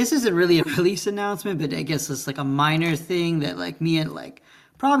mean, this isn't really a release announcement, but I guess it's like a minor thing that like me and like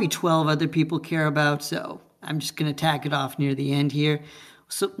probably 12 other people care about. So I'm just gonna tack it off near the end here.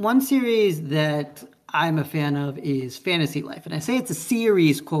 So one series that I'm a fan of is Fantasy Life, and I say it's a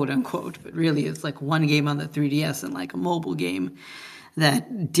series, quote unquote, but really it's like one game on the 3DS and like a mobile game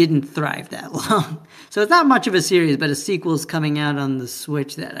that didn't thrive that long. So it's not much of a series, but a sequel is coming out on the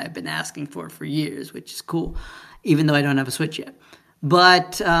Switch that I've been asking for years, which is cool, even though I don't have a Switch yet.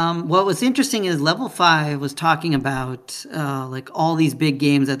 But what was interesting is Level 5 was talking about like all these big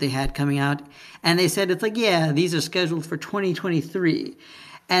games that they had coming out. And they said, it's like, yeah, these are scheduled for 2023.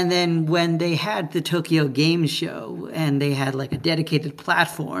 And then when they had the Tokyo Game Show and they had like a dedicated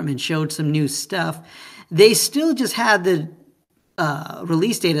platform and showed some new stuff, they still just had the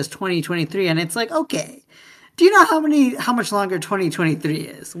release date as 2023, and it's like, okay, do you know how much longer 2023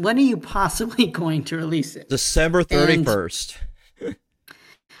 is? When are you possibly going to release it? December And 31st.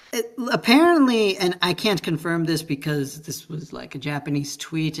 apparently, and I can't confirm this because this was like a Japanese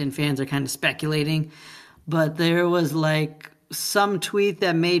tweet and fans are kind of speculating, but there was like some tweet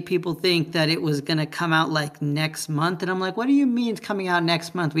that made people think that it was going to come out like next month, and I'm like, what do you mean it's coming out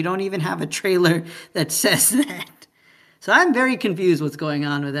next month? We don't even have a trailer that says that. So I'm very confused what's going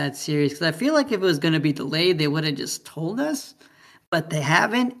on with that series because I feel like if it was going to be delayed, they would have just told us, but they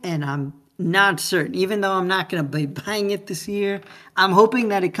haven't, and I'm not certain. Even though I'm not going to be buying it this year, I'm hoping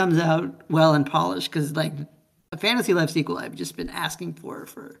that it comes out well and polished because, like, a Fantasy Life sequel I've just been asking for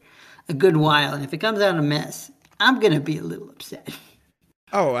a good while, and if it comes out a mess, I'm going to be a little upset.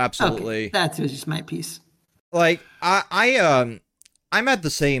 Oh, Okay, absolutely. that was just my piece. Like I'm at the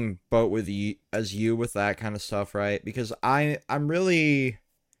same boat with you as you with that kind of stuff, right? Because I'm really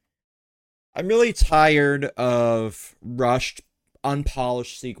tired of rushed,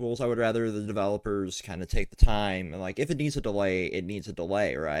 unpolished sequels. I would rather the developers kind of take the time and like if it needs a delay, it needs a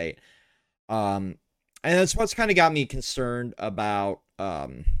delay, right? Um, and that's what's kind of got me concerned about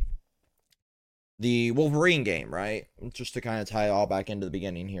the Wolverine game, right? Just to kind of tie it all back into the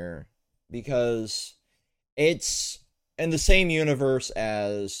beginning here, because it's in the same universe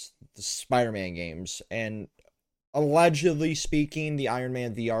as the Spider-Man games, and allegedly speaking, the Iron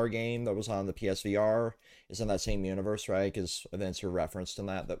Man VR game that was on the PSVR is in that same universe, right? Because events are referenced in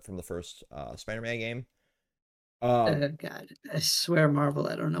that from the first Spider-Man game. Um, God, I swear, Marvel,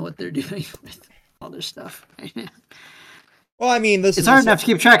 I don't know what they're doing with all their stuff right now. well, I mean, this It's is the hard enough to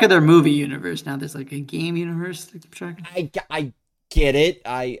keep track of their movie universe. Now there's like a game universe to keep track of. I get it.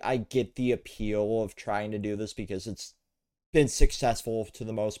 I get the appeal of trying to do this because it's been successful to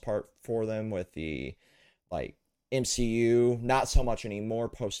the most part for them with the like MCU. Not so much anymore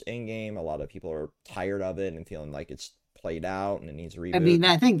post Endgame. A lot of people are tired of it and feeling like it's played out and it needs a I reboot. mean,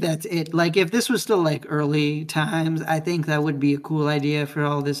 I think that's it. Like, if this was still like early times, I think that would be a cool idea for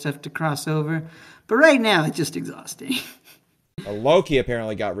all this stuff to cross over. But right now, it's just exhausting. Loki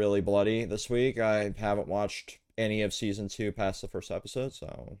apparently got really bloody this week. I haven't watched any of season 2 past the first episode,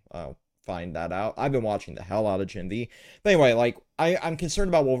 so I'll find that out. I've been watching the hell out of Gen V. But anyway, like I'm concerned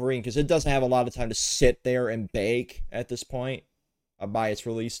about Wolverine because it doesn't have a lot of time to sit there and bake at this point by its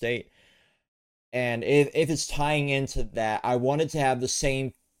release date. And if it's tying into that, I wanted to have the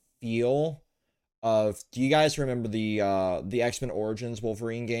same feel of. Do you guys remember the X-Men Origins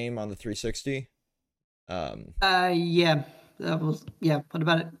Wolverine game on the 360? Um, Yeah, that was yeah. What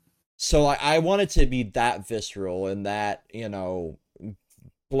about it? so I want it to be that visceral and that,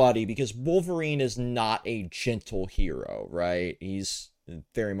 bloody because Wolverine is not a gentle hero, right? He's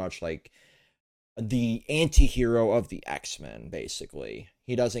very much like the anti-hero of the X-Men, basically.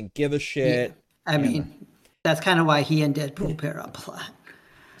 He doesn't give a Yeah, shit. I And mean, that's kind of why he and Deadpool pair up a lot.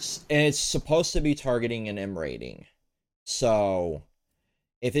 it's supposed to be targeting an M rating. So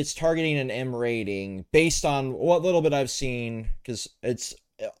if it's targeting an M rating based on what little bit I've seen, because it's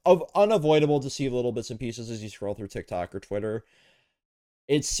unavoidable to see little bits and pieces as you scroll through TikTok or Twitter.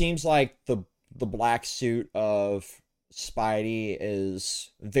 It seems like the black suit of Spidey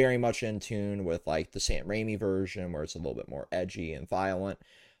is very much in tune with like the Sam Raimi version, where it's a little bit more edgy and violent,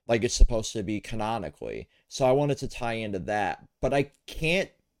 like it's supposed to be canonically. So I wanted to tie into that, but I can't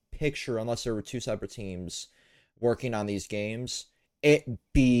picture, unless there were two separate teams working on these games, it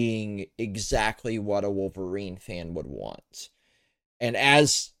being exactly what a Wolverine fan would want. And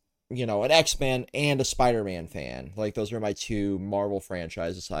as an X-Men and a Spider-Man fan, like those are my two Marvel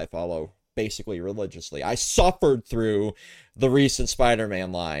franchises I follow basically religiously. I suffered through the recent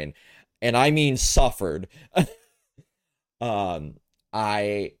Spider-Man line, and I mean suffered. um,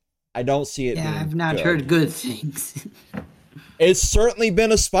 I I don't see it Yeah, being I've not good. heard good things. It's certainly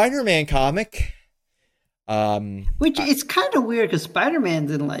been a Spider-Man comic. Which it's kind of weird because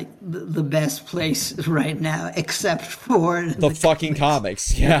Spider-Man's in like the best place right now, except for the fucking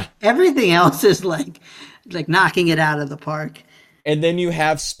comics, yeah. everything else is like knocking it out of the park. And then you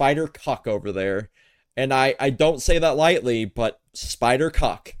have Spider Cuck over there, and I don't say that lightly, but Spider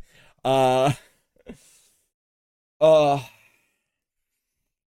Cuck, uh, uh,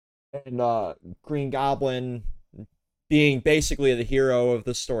 and Green Goblin being basically the hero of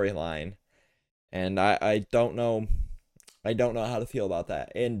the storyline, and I don't know, how to feel about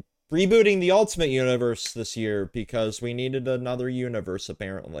that. And rebooting the Ultimate Universe this year because we needed another universe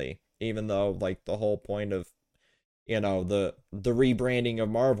apparently, even though like the whole point of the rebranding of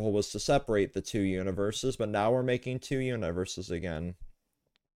Marvel was to separate the two universes, but now we're making two universes again.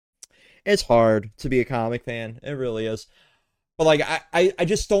 It's hard to be a comic fan, it really is. But like I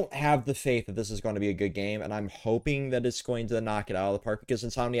just don't have the faith that this is going to be a good game, and I'm hoping that it's going to knock it out of the park because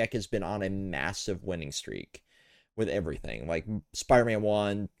Insomniac has been on a massive winning streak with everything. Like Spider-Man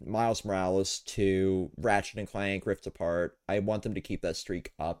 1, Miles Morales 2, Ratchet and Clank, Rift Apart. I want them to keep that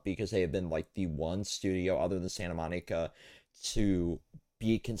streak up because they have been like the one studio other than Santa Monica to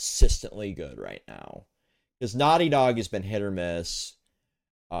be consistently good right now. Because Naughty Dog has been hit or miss.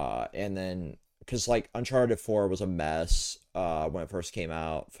 And then because like Uncharted 4 was a mess when it first came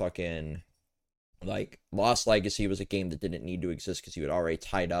out. Fucking like Lost Legacy was a game that didn't need to exist because you had already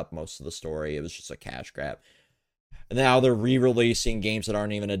tied up most of the story. It was just a cash grab. And now they're re-releasing games that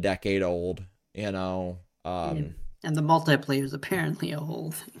aren't even a decade old, And the multiplayer is apparently a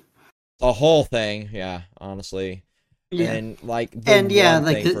whole thing. A whole thing, yeah, honestly. Yeah. And like the And yeah, one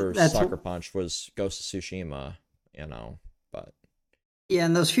like thing for that's Sucker Punch was Ghost of Tsushima, but yeah,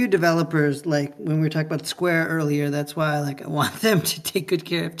 and those few developers, like when we were talking about Square earlier, that's why like I want them to take good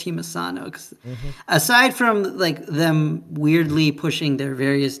care of Team Asano. Because aside from like them weirdly pushing their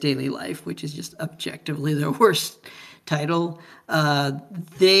various daily life, which is just objectively their worst title,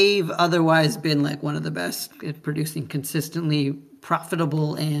 they've otherwise been like one of the best at producing consistently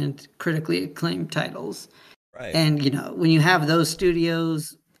profitable and critically acclaimed titles. right. And when you have those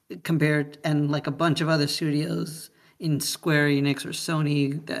studios compared and like a bunch of other studios in Square Enix or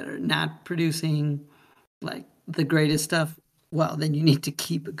Sony that are not producing like the greatest stuff, well, then you need to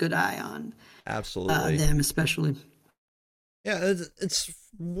keep a good eye on Absolutely. them, especially. Yeah, it's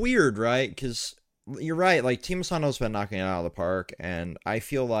weird, right? Because you're right. Like Team Asano's been knocking it out of the park, and I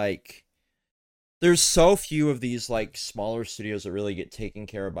feel like there's so few of these like smaller studios that really get taken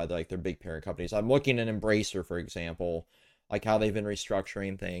care of by like their big parent companies. I'm looking at Embracer, for example, like how they've been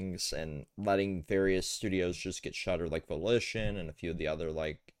restructuring things and letting various studios just get shuttered, like Volition and a few of the other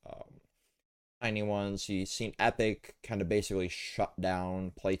like tiny ones. You've seen Epic kind of basically shut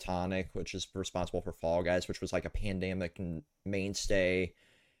down Playtonic, which is responsible for Fall Guys, which was like a pandemic mainstay.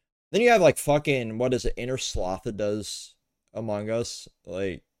 Then you have like fucking, what is it, Inner Sloth that does Among Us,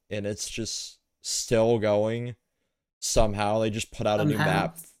 like, and it's just still going. Somehow they just put out a new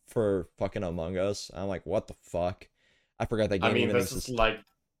map for fucking Among Us. I'm like, what the fuck? I forgot that game even this existed. is like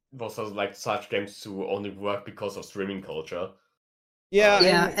those are like such games to only work because of streaming culture.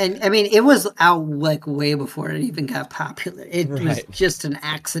 Yeah, and I mean it was out like way before it even got popular. It was just an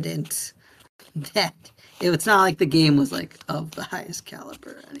accident that it's not like the game was like of the highest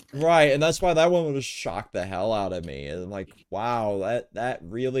caliber or anything. Right, and that's why that one would shock the hell out of me. And I'm like, wow, that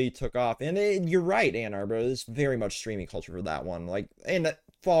really took off. And you're right, Ann Arbor. It's very much streaming culture for that one. Like, and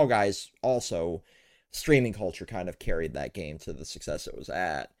Fall Guys also, streaming culture kind of carried that game to the success it was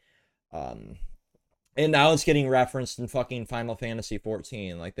at. And now it's getting referenced in fucking Final Fantasy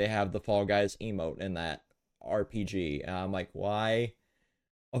 14. Like, they have the Fall Guys emote in that RPG. And I'm like, why?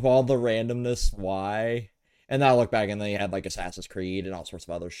 Of all the randomness, why? And then I look back and they had like Assassin's Creed and all sorts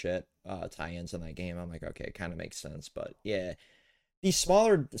of other shit tie-ins in that game. I'm like, okay, it kind of makes sense. But yeah, these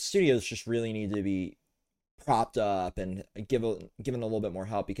smaller studios just really need to be propped up and given a little bit more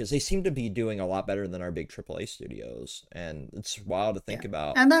help, because they seem to be doing a lot better than our big AAA studios, and it's wild to think Yeah.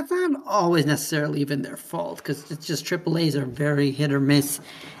 about. And that's not always necessarily even their fault because it's just AAAs are very hit or miss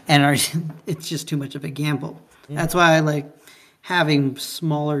and are it's just too much of a gamble. That's why I like having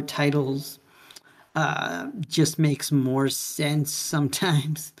smaller titles just makes more sense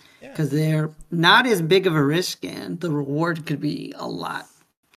sometimes Yeah, because they're not as big of a risk and the reward could be a lot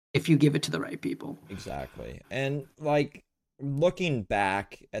if you give it to the right people. exactly. And like looking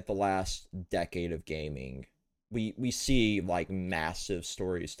back at the last decade of gaming, we see like massive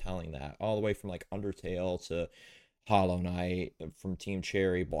stories telling that, all the way from like Undertale to Hollow Knight, from Team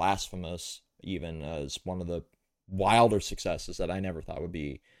Cherry, Blasphemous, even as one of the wilder successes that I never thought would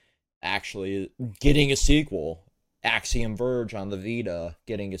be actually getting a sequel. Axiom Verge on the Vita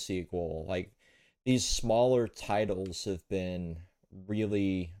getting a sequel. Like these smaller titles have been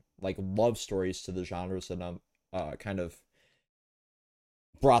really like love stories to the genres that kind of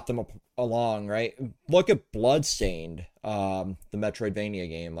brought them along, right? Look at Bloodstained, the Metroidvania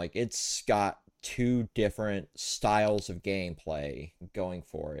game. Like it's got two different styles of gameplay going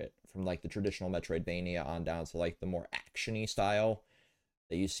for it, from like the traditional Metroidvania on down to like the more actiony style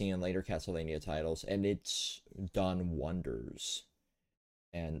that you see in later Castlevania titles, and it's done wonders.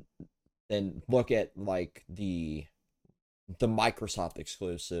 And then look at like the Microsoft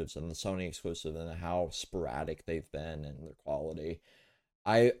exclusives and the Sony exclusive and how sporadic they've been and their quality.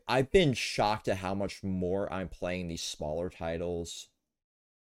 I've been shocked at how much more I'm playing these smaller titles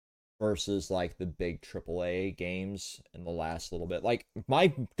versus like the big AAA games in the last little bit. Like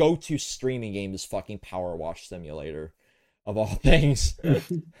my go-to streaming game is fucking Power Wash Simulator, of all things.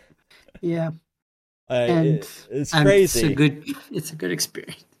 Yeah. And It's it's a crazy. good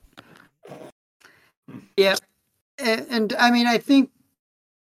experience. Yeah. And I mean I think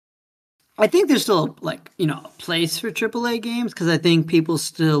there's still like, you know, a place for AAA games because I think people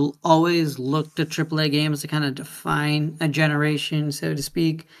still always look to AAA games to kind of define a generation, so to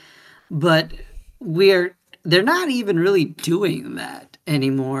speak. But they're not even really doing that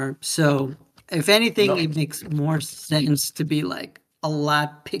anymore. So if anything, No, it makes more sense to be like a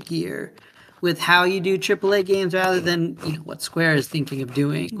lot pickier with how you do AAA games rather than, you know, what Square is thinking of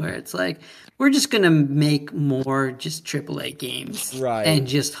doing, where it's like we're just gonna make more just AAA games Right. and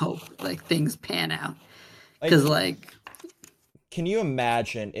just hope like things pan out. Because Like, like can you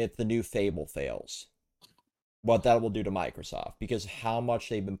imagine if the new Fable fails? What that will do to Microsoft? Because how much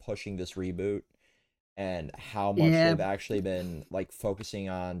they've been pushing this reboot, and how much yeah, they've actually been like focusing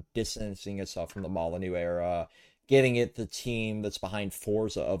on distancing itself from the Molyneux era, giving it the team that's behind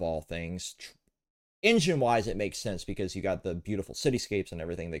Forza of all things. Engine wise, it makes sense because you got the beautiful cityscapes and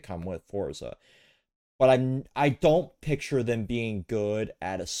everything that come with Forza. But I don't picture them being good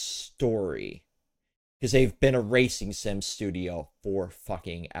at a story, because they've been a racing sim studio for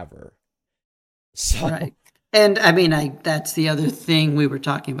fucking ever. So right. And I mean, that's the other thing we were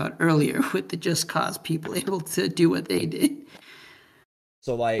talking about earlier with the Just Cause people able to do what they did.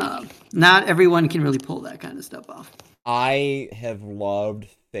 so like Not everyone can really pull that kind of stuff off. I have loved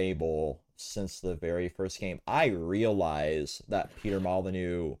Fable since the very first game. I realize that Peter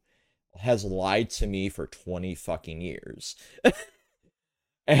Molyneux has lied to me for 20 fucking years.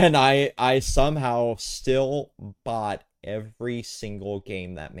 And I somehow still bought every single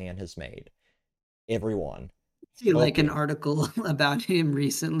game that man has made. Every one. See, like an Hoping. article about him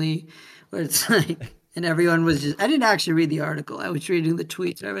recently where it's like, and everyone was just, I didn't actually read the article. I was reading the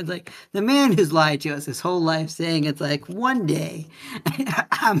tweets. And everyone's like, the man who's lied to us his whole life saying it's like, one day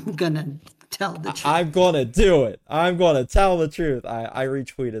I'm going to tell the truth. I'm gonna do it. I'm gonna tell the truth. I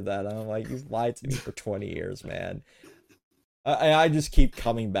retweeted that. I'm like, you've lied to me for 20 years, man. I just keep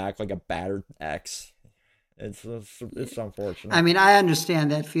coming back like a battered ex. It's I unfortunate. mean, I understand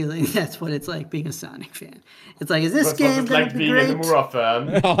that feeling. That's what it's like being a Sonic fan. It's like, is this that's what game it's going like to be being a great? Nomura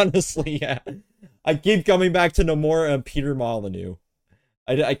fan. Honestly, yeah. I keep coming back to Nomura and Peter Molyneux.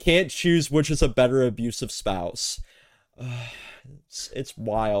 I can't choose which is a better abusive spouse. It's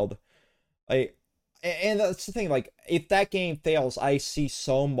wild. I and that's the thing. Like, if that game fails, I see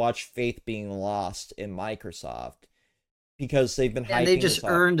so much faith being lost in Microsoft, because they've been And they hyping just this up.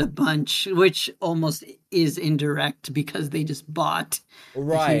 earned a bunch, which almost is indirect because they just bought a huge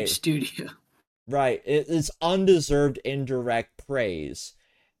Right, studio. right. It's undeserved indirect praise.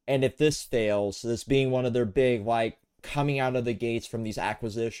 And if this fails, this being one of their big, like, coming out of the gates from these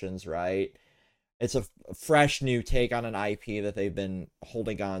acquisitions, right? It's a fresh new take on an IP that they've been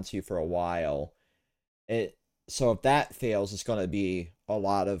holding on to for a while. It So if that fails, it's going to be a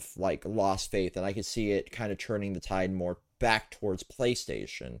lot of like lost faith, and I could see it kind of turning the tide more back towards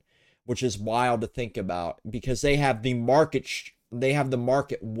PlayStation, which is wild to think about because they have the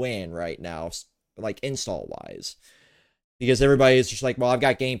market win right now, like install wise. Because everybody is just like, well, I've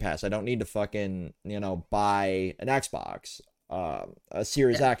got Game Pass. I don't need to fucking, buy an Xbox, a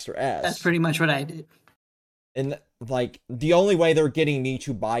Series X or S. That's pretty much what I did. And like the only way they're getting me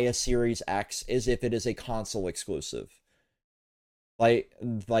to buy a Series X is if it is a console exclusive. Like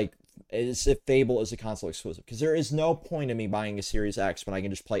as if Fable is a console exclusive, because there is no point in me buying a Series X when I can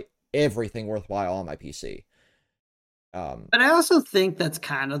just play everything worthwhile on my PC. But I also think that's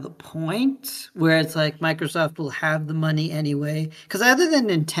kind of the point where it's like Microsoft will have the money anyway. Because other than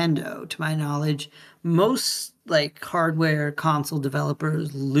Nintendo, to my knowledge, most like hardware console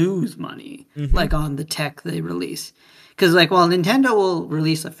developers lose money like on the tech they release. Because like, well, Nintendo will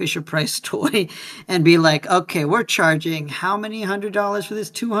release a Fisher Price toy and be like, okay, we're charging how many $100 for this?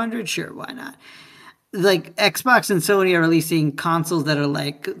 200? Sure, why not? Like Xbox and Sony are releasing consoles that are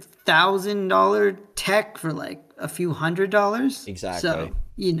like $1,000 tech for like a few $100. Exactly. So,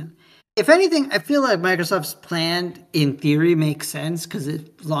 if anything, I feel like Microsoft's plan in theory makes sense because as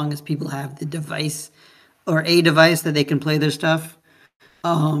long as people have the device or a device that they can play their stuff,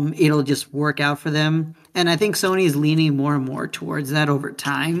 it'll just work out for them. And I think Sony is leaning more and more towards that over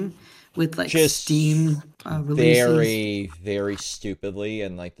time with like just Steam releases. Very, very stupidly,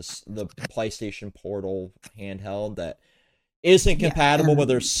 and like the PlayStation Portal handheld that isn't compatible with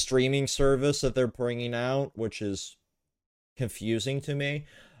their streaming service that they're bringing out, which is confusing to me.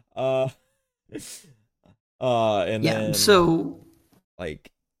 And then so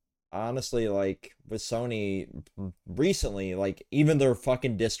like honestly, like with Sony recently, like even their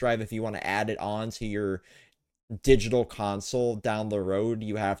fucking disc drive, if you want to add it on to your digital console down the road,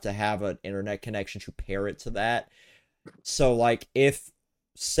 you have to have an internet connection to pair it to that. So like if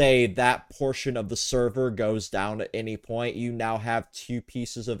say that portion of the server goes down at any point, you now have 2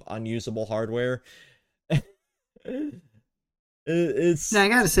 pieces of unusable hardware. Now, I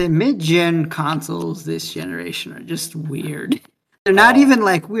gotta say, mid-gen consoles this generation are just weird. They're not even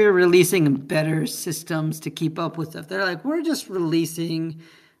like we're releasing better systems to keep up with stuff. They're like, we're just releasing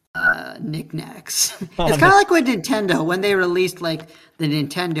knickknacks. It's kind of like with Nintendo when they released like the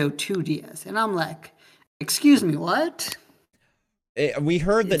Nintendo 2DS. And I'm like, excuse me, what? We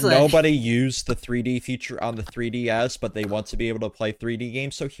heard that nobody used the 3D feature on the 3DS, but they want to be able to play 3D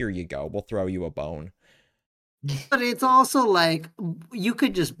games, so here you go. We'll throw you a bone. But it's also like you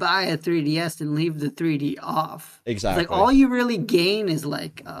could just buy a 3DS and leave the 3D off. Exactly. It's like all you really gain is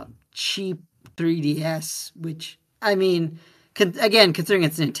like a cheap 3DS, which I mean, again, considering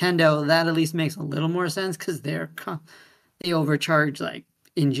it's Nintendo, that at least makes a little more sense because they overcharge like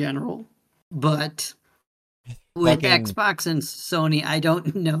in general. But with Xbox and Sony, I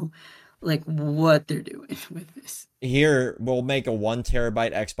don't know like what they're doing with this. Here, we'll make a 1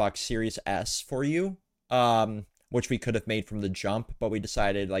 terabyte Xbox Series S for you. Which we could have made from the jump, but we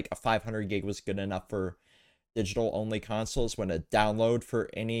decided like a 500 gig was good enough for digital only consoles when a download for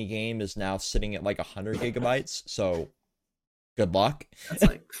any game is now sitting at like 100 gigabytes. So good luck. That's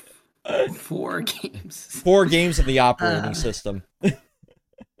like 4 games. 4 games of the operating system.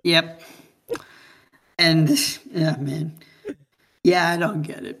 Yep. And yeah, man. Yeah, I don't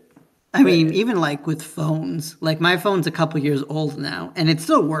get it. I mean, even like with phones, like my phone's a couple years old now and it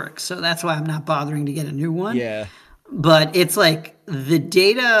still works. So that's why I'm not bothering to get a new one. Yeah. But it's like the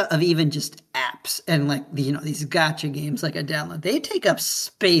data of even just apps and like, these gacha games like I download, they take up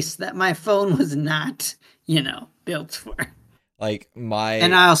space that my phone was not, built for.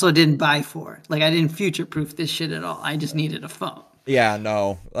 And I also didn't buy for it. Like I didn't future-proof this shit at all. I just needed a phone. Yeah,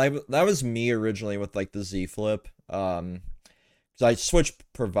 no. That was me originally with like the Z Flip. I switched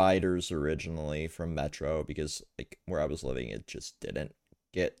providers originally from Metro because like where I was living, it just didn't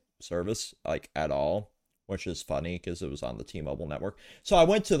get service like at all, which is funny because it was on the T-Mobile network. So I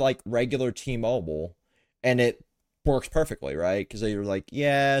went to like regular T-Mobile and it works perfectly, right? Because they were like,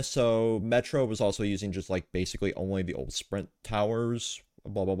 yeah, so Metro was also using just like basically only the old Sprint towers,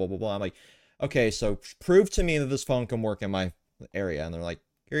 blah, blah, blah, blah, blah. I'm like, okay, so prove to me that this phone can work in my area. And they're like,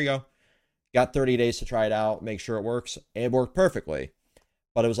 here you go. Got 30 days to try it out, make sure it works. It worked perfectly.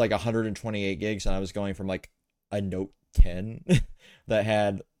 But it was like 128 gigs, and I was going from like a Note 10 that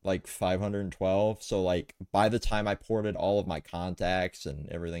had like 512. So like by the time I ported all of my contacts and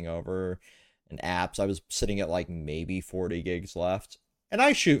everything over and apps, I was sitting at like maybe 40 gigs left. And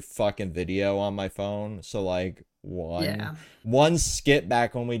I shoot fucking video on my phone. So like one skit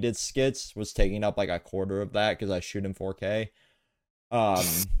back when we did skits was taking up like a quarter of that because I shoot in 4K.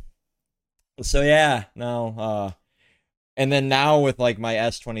 So yeah, no, And then now with like my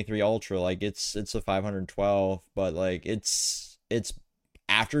S23 Ultra, like it's a 512, but like it's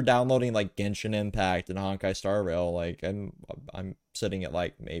after downloading like Genshin Impact and Honkai Star Rail, like I'm sitting at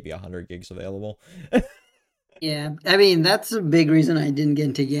like maybe 100 gigs available. Yeah, I mean that's a big reason I didn't get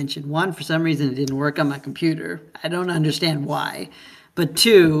into Genshin. One, for some reason, it didn't work on my computer. I don't understand why. But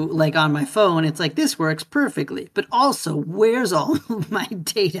two, like on my phone, it's like this works perfectly. But also, where's all of my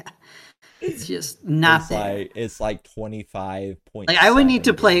data? It's just not there. It's like Like I would need 25.7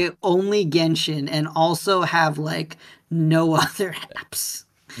 to gig. play only Genshin and also have like no other apps.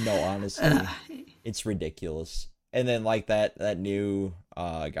 No, Uh, honestly, it's ridiculous. And then like that new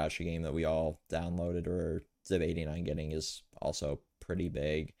gacha game that we all downloaded or debating on getting is also pretty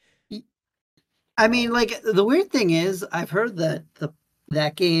big. I mean, like the weird thing is, I've heard that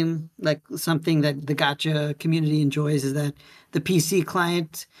that game, like something that the gacha community enjoys, is that the PC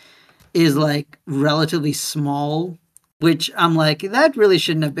client is like relatively small, which I'm like, that really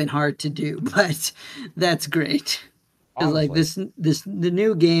shouldn't have been hard to do, but that's great. Because like Honestly, the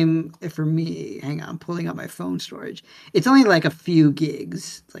new game for me, hang on, I'm pulling up my phone storage. It's only like a few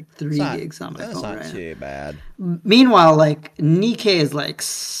gigs. It's like it's 3 gigs on my that's phone not right now. too bad. Meanwhile, like Nikkei is like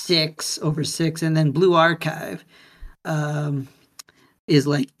 6 over 6, and then Blue Archive um, is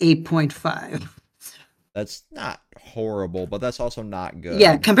like 8.5. That's not horrible, but that's also not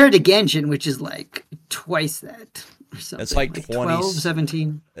Yeah, good. compared to Genshin, which is like twice that or It's something, like like 20 12,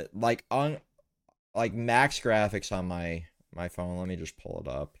 17. like on like max graphics on my phone. Let me just pull it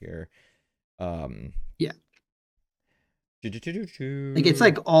up here. Um Yeah. Like it's doo-doo-doo-doo.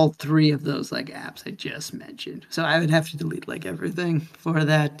 like all three of those like apps I just mentioned. So I would have to delete like everything for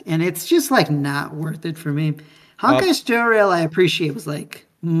that. And it's just like not worth it for me. Up Honkai Star Rail I appreciate was like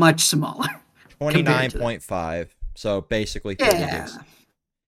much smaller compared to that. 29.5. So basically 30 Yeah. gigs.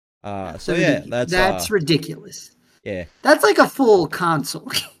 So yeah, 30. That's ridiculous. yeah. That's like a full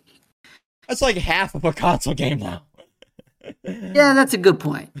console. That's like half of a console game now. Yeah, that's a good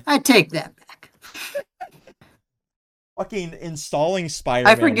point. I take that back. Fucking installing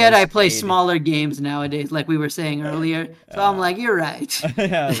I Spider-Man forget I was play 80. smaller games nowadays, like we were saying earlier. So I'm like, you're right.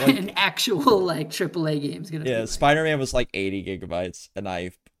 Yeah, An like actual like AAA game is gonna be yeah, like, Spider-Man was like 80 gigabytes, and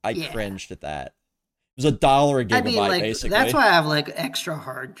I yeah. cringed at that. It was $1 a I mean, gigabyte, like that's basically. why I have like extra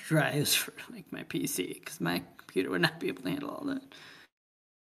hard drives for like my PC because my computer would not be able to handle all that.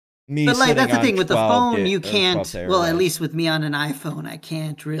 Me But like sitting that's the on thing with the 12 phone, gig you or 12 can't. Well, at terabytes. least with me on an iPhone, I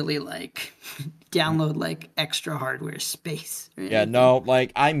can't really like download like extra hardware space or Yeah, anything. no,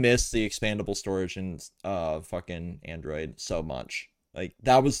 like I miss the expandable storage in fucking Android so much. Like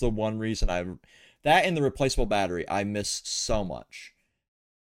that was the one reason that and the replaceable battery I miss so much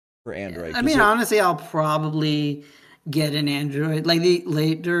for Yeah, Android I because mean, it honestly, I'll probably get an Android like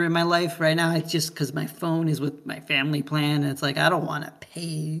later in my life. Right now, it's just because my phone is with my family plan. And it's like I don't want to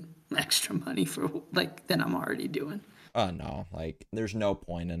pay extra money for like that I'm already doing. no, like there's no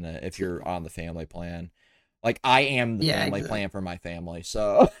point in it if you're on the family plan. Like I am the Yeah, family exactly. plan for my family,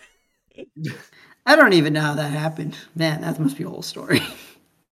 so I don't even know how that happened. Man, that must be a whole story.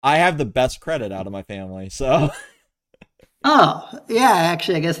 I have the best credit out of my family. So Oh, yeah,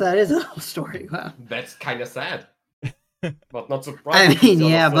 actually, I guess that is a whole story. Wow. That's kind of sad, but not I surprising since mean, you're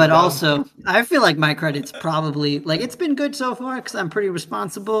yeah, still but young. also, I feel like my credit's probably like it's been good so far because I'm pretty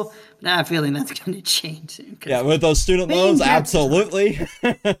responsible. But I have a feeling that's going to change soon yeah, because with those student loans, things get tough. absolutely.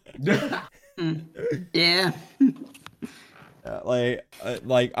 Mm, yeah.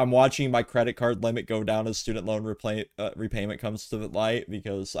 Like I'm watching my credit card limit go down as student loan repayment comes to the light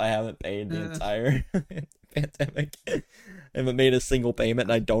because I haven't paid the Uh, entire pandemic. I haven't made a single payment,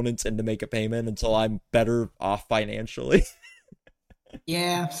 and I don't intend to make a payment until I'm better off financially.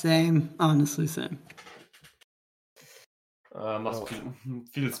 yeah, same. Honestly, same. Must Oh, feel,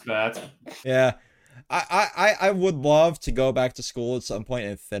 feels bad. yeah, I would love to go back to school at some point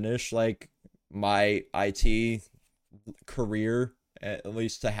and finish like my IT career, at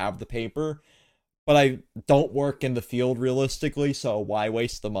least to have the paper. But I don't work in the field realistically, so why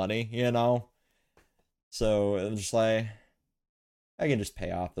waste the money, you know? So I'm just like, I can just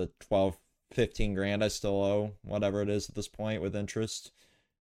pay off the 12, 15 grand I still owe, whatever it is at this point with interest.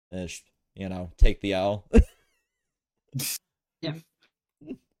 And just, take the L. Yeah.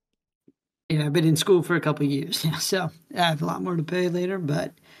 Yeah, I've been in school for a couple of years, yeah, so I have a lot more to pay later,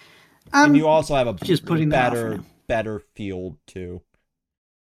 but And you I'm also have a just putting that off for better now. better field too,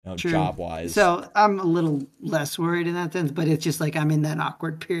 True. job wise. So I'm a little less worried in that sense, but it's just like I'm in that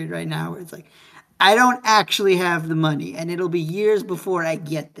awkward period right now where it's like I don't actually have the money, and it'll be years before I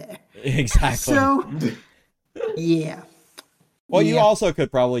get there. Exactly. So yeah, Well, you Yeah. also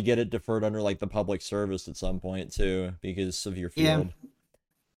could probably get it deferred under like the public service at some point too, because of your Yeah. field.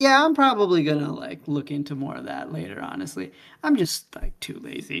 Yeah, I'm probably gonna like look into more of that later, honestly. I'm just like too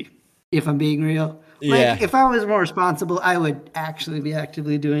lazy, if I'm being real. Yeah. Like if I was more responsible, I would actually be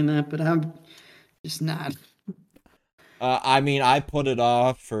actively doing that, but I'm just not. I mean, I put it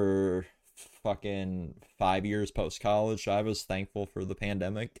off for fucking 5 years post college. I was thankful for the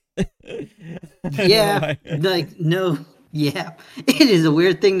pandemic. Yeah, like no, yeah. It is a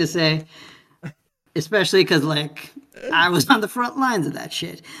weird thing to say, especially cuz like I was on the front lines of that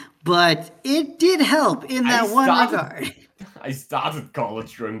shit. But it did help in that one regard. I started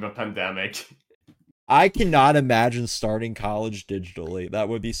college during the pandemic. I cannot imagine starting college digitally. That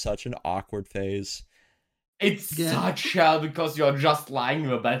would be such an awkward phase. It's Yeah. such hell because you're just lying in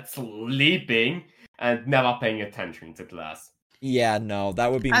the bed sleeping and never paying attention to class. Yeah, no,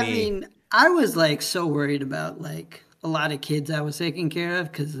 that would be I me. mean, I was like so worried about like a lot of kids I was taking care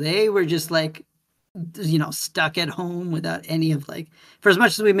of because they were just like, stuck at home without any of like, for as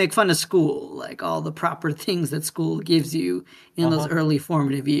much as we make fun of school, like all the proper things that school gives you in those early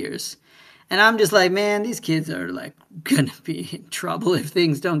formative years. And I'm just like, man, these kids are like gonna be in trouble if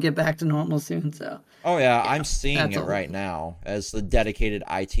things don't get back to normal soon. So, Oh yeah, I'm seeing that's it all. right now as the dedicated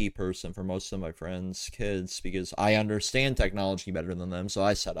IT person for most of my friends' kids because I understand technology better than them, so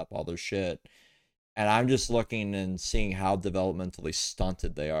I set up all their shit. And I'm just looking and seeing how developmentally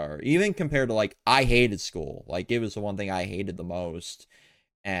stunted they are. Even compared to like I hated school. Like it was the one thing I hated the most.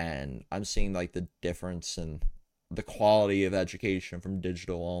 And I'm seeing like the difference in the quality of education from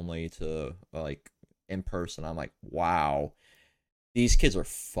digital only to like in person. I'm like, wow, these kids are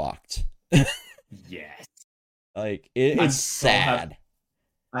fucked. Yes. Like I'm it's so happy. sad.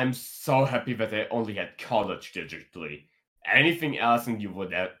 I'm so happy that I only had college digitally. Anything else and you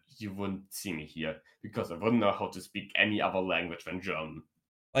wouldn't see me here because I wouldn't know how to speak any other language than German.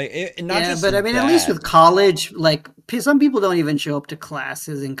 Like not Yeah, just but I mean, at least that. with college, like some people don't even show up to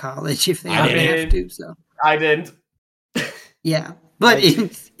classes in college if they I don't have did. to. So I didn't. yeah, but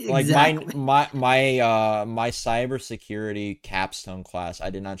Like- exactly. Like my cybersecurity capstone class, I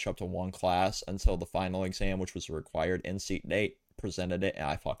did not show up to one class until the final exam, which was a required in-seat date, presented it, and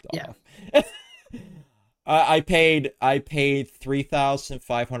I fucked Yeah. off. I paid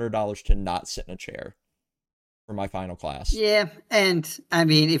 $3,500 to not sit in a chair for my final class. Yeah, and I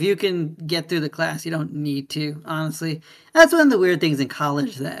mean, if you can get through the class, you don't need to. Honestly, that's one of the weird things in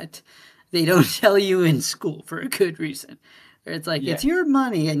college that they don't tell you in school for a good reason. It's like Yeah. it's your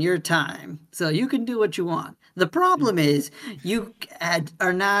money and your time, so you can do what you want. The problem is you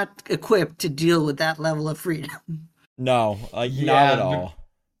are not equipped to deal with that level of freedom. No, like not Yeah, at all.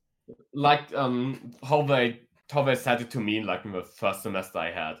 Like how they said it to me like in the first semester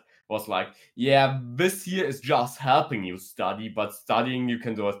I had was like, yeah, this year is just helping you study, but studying you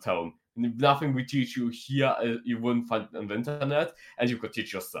can do at home. Nothing we teach you here you wouldn't find on the internet, and you could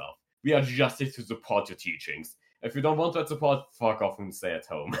teach yourself. We are just here to support your teachings. If you don't want that support, fuck off and stay at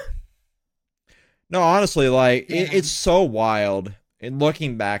home. No, honestly, like Yeah. it's so wild. And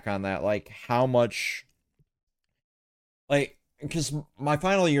looking back on that, like how much, like, because my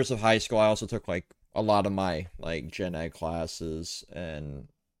final years of high school, I also took like a lot of my like gen ed classes, and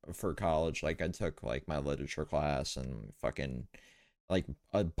for college, like I took like my literature class and fucking like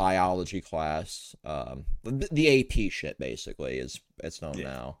a biology class. The AP shit basically is it's known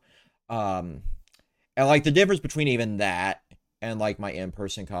now. And like the difference between even that and like my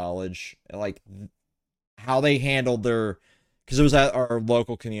in-person college, like how they handled their, because it was at our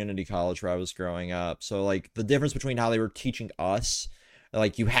local community college where I was growing up. So like the difference between how they were teaching us,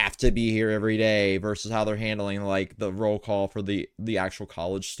 like you have to be here every day, versus how they're handling like the roll call for the actual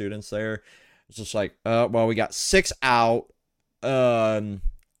college students there. It's just like, well, we got 6 out. We're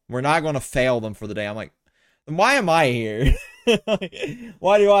not going to fail them for the day. I'm like, then why am I here?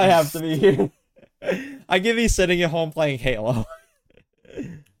 Why do I have to be here? I could be sitting at home playing Halo.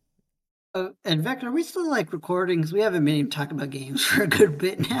 And Vector, are we still like recording? Because we haven't been even talking about games for a good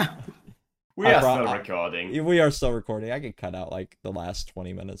bit now. We are still recording. We are still recording. I could cut out like the last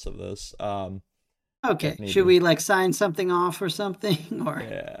 20 minutes of this. Okay, if should needed. we like sign something off or something, or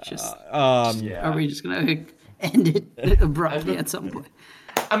just Yeah. are we just gonna end it abruptly at some point?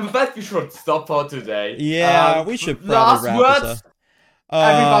 I'm glad we should stop for today. Yeah, we should last probably wrap words. this up.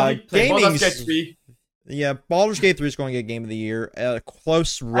 Everybody play Baldur's gaming's Gate 3. Yeah, Baldur's Gate 3 is going to get Game of the Year. A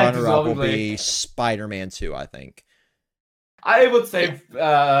close runner-up will be Spider-Man 2, I think. I would say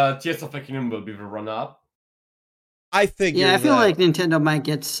Tears of the Kingdom will be the runner-up. I figure Yeah, I feel that- like Nintendo might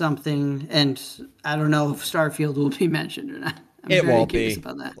get something, and I don't know if Starfield will be mentioned or not. I'm It very won't curious be.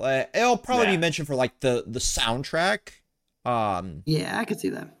 about that. It'll probably Yeah. be mentioned for like the soundtrack. Yeah, I could see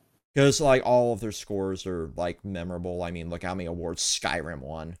that. Because like all of their scores are like memorable. I mean, look how many awards Skyrim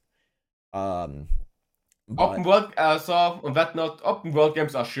won. Open But world, so on that note, open world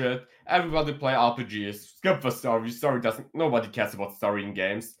games are shit. Everybody play RPGs. Skip the story. Story doesn't. Nobody cares about story in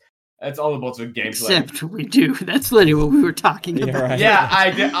games. It's all about the gameplay. Except we do. That's literally what we were talking You're about. right. Yeah,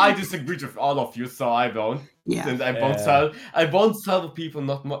 I disagreed with all of you, so I won't. Yeah. And I won't tell the people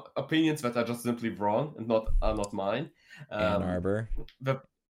not my opinions that are just simply wrong and not mine. Ann Arbor. The,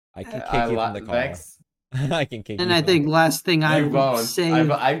 I can kick you from the call. Vex, I can kick you. And I think last thing I you would won't. say,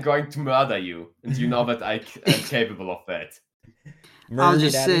 I'm going to murder you, and you know that I am capable of that. I'll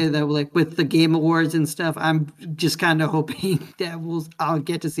just say that, like, with the Game Awards and stuff, I'm just kind of hoping that I'll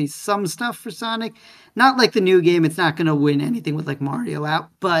get to see some stuff for Sonic. Not like the new game; it's not going to win anything with like Mario out.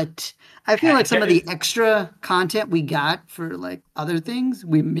 But I feel like some of the extra content we got for like other things,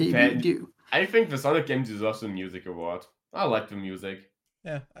 we maybe do. I think the Sonic game deserves a music award. I like the music.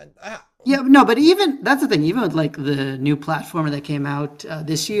 Yeah. Yeah, no, but even that's the thing. Even with like the new platformer that came out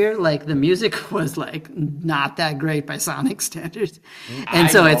this year, like the music was like not that great by Sonic standards, and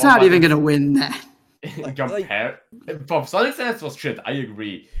so it's not even gonna win that. For Sonic standards was shit. I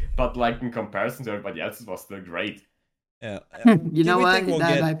agree, but like in comparison to everybody else, it was still great. Yeah. You know what?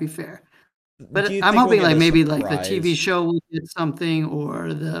 That might be fair. But I'm hoping like maybe like the TV show will get something,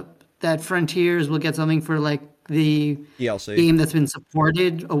 or that Frontiers will get something for like the DLC game that's been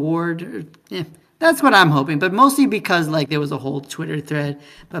supported award. Yeah, that's what I'm hoping. But mostly because like there was a whole Twitter thread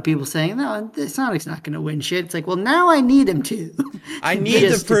about people saying, no, Sonic's not going to win shit. It's like, well, now I need him to. I need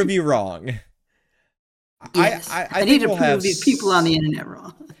to prove you wrong. Yes. I need to prove these people on the internet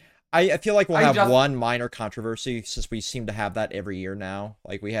wrong. I feel like we'll have one minor controversy since we seem to have that every year now.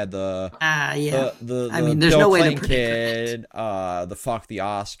 Like we had the the I mean, there's Bill no way Clinton to predict kid, the fuck the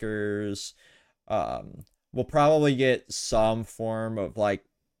Oscars. We'll probably get some form of like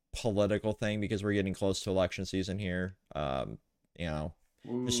political thing because we're getting close to election season here.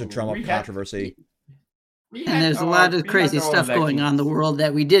 Just to drum up controversy. And there's a lot of crazy stuff going on in the world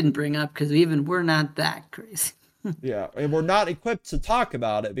that we didn't bring up because we're not that crazy. Yeah, and we're not equipped to talk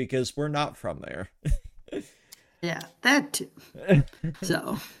about it because we're not from there. Yeah, that too.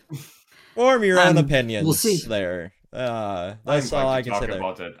 So, form your own opinions. We'll see. There. That's all I can say.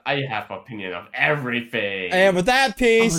 About it. I have opinion of everything. And with that piece.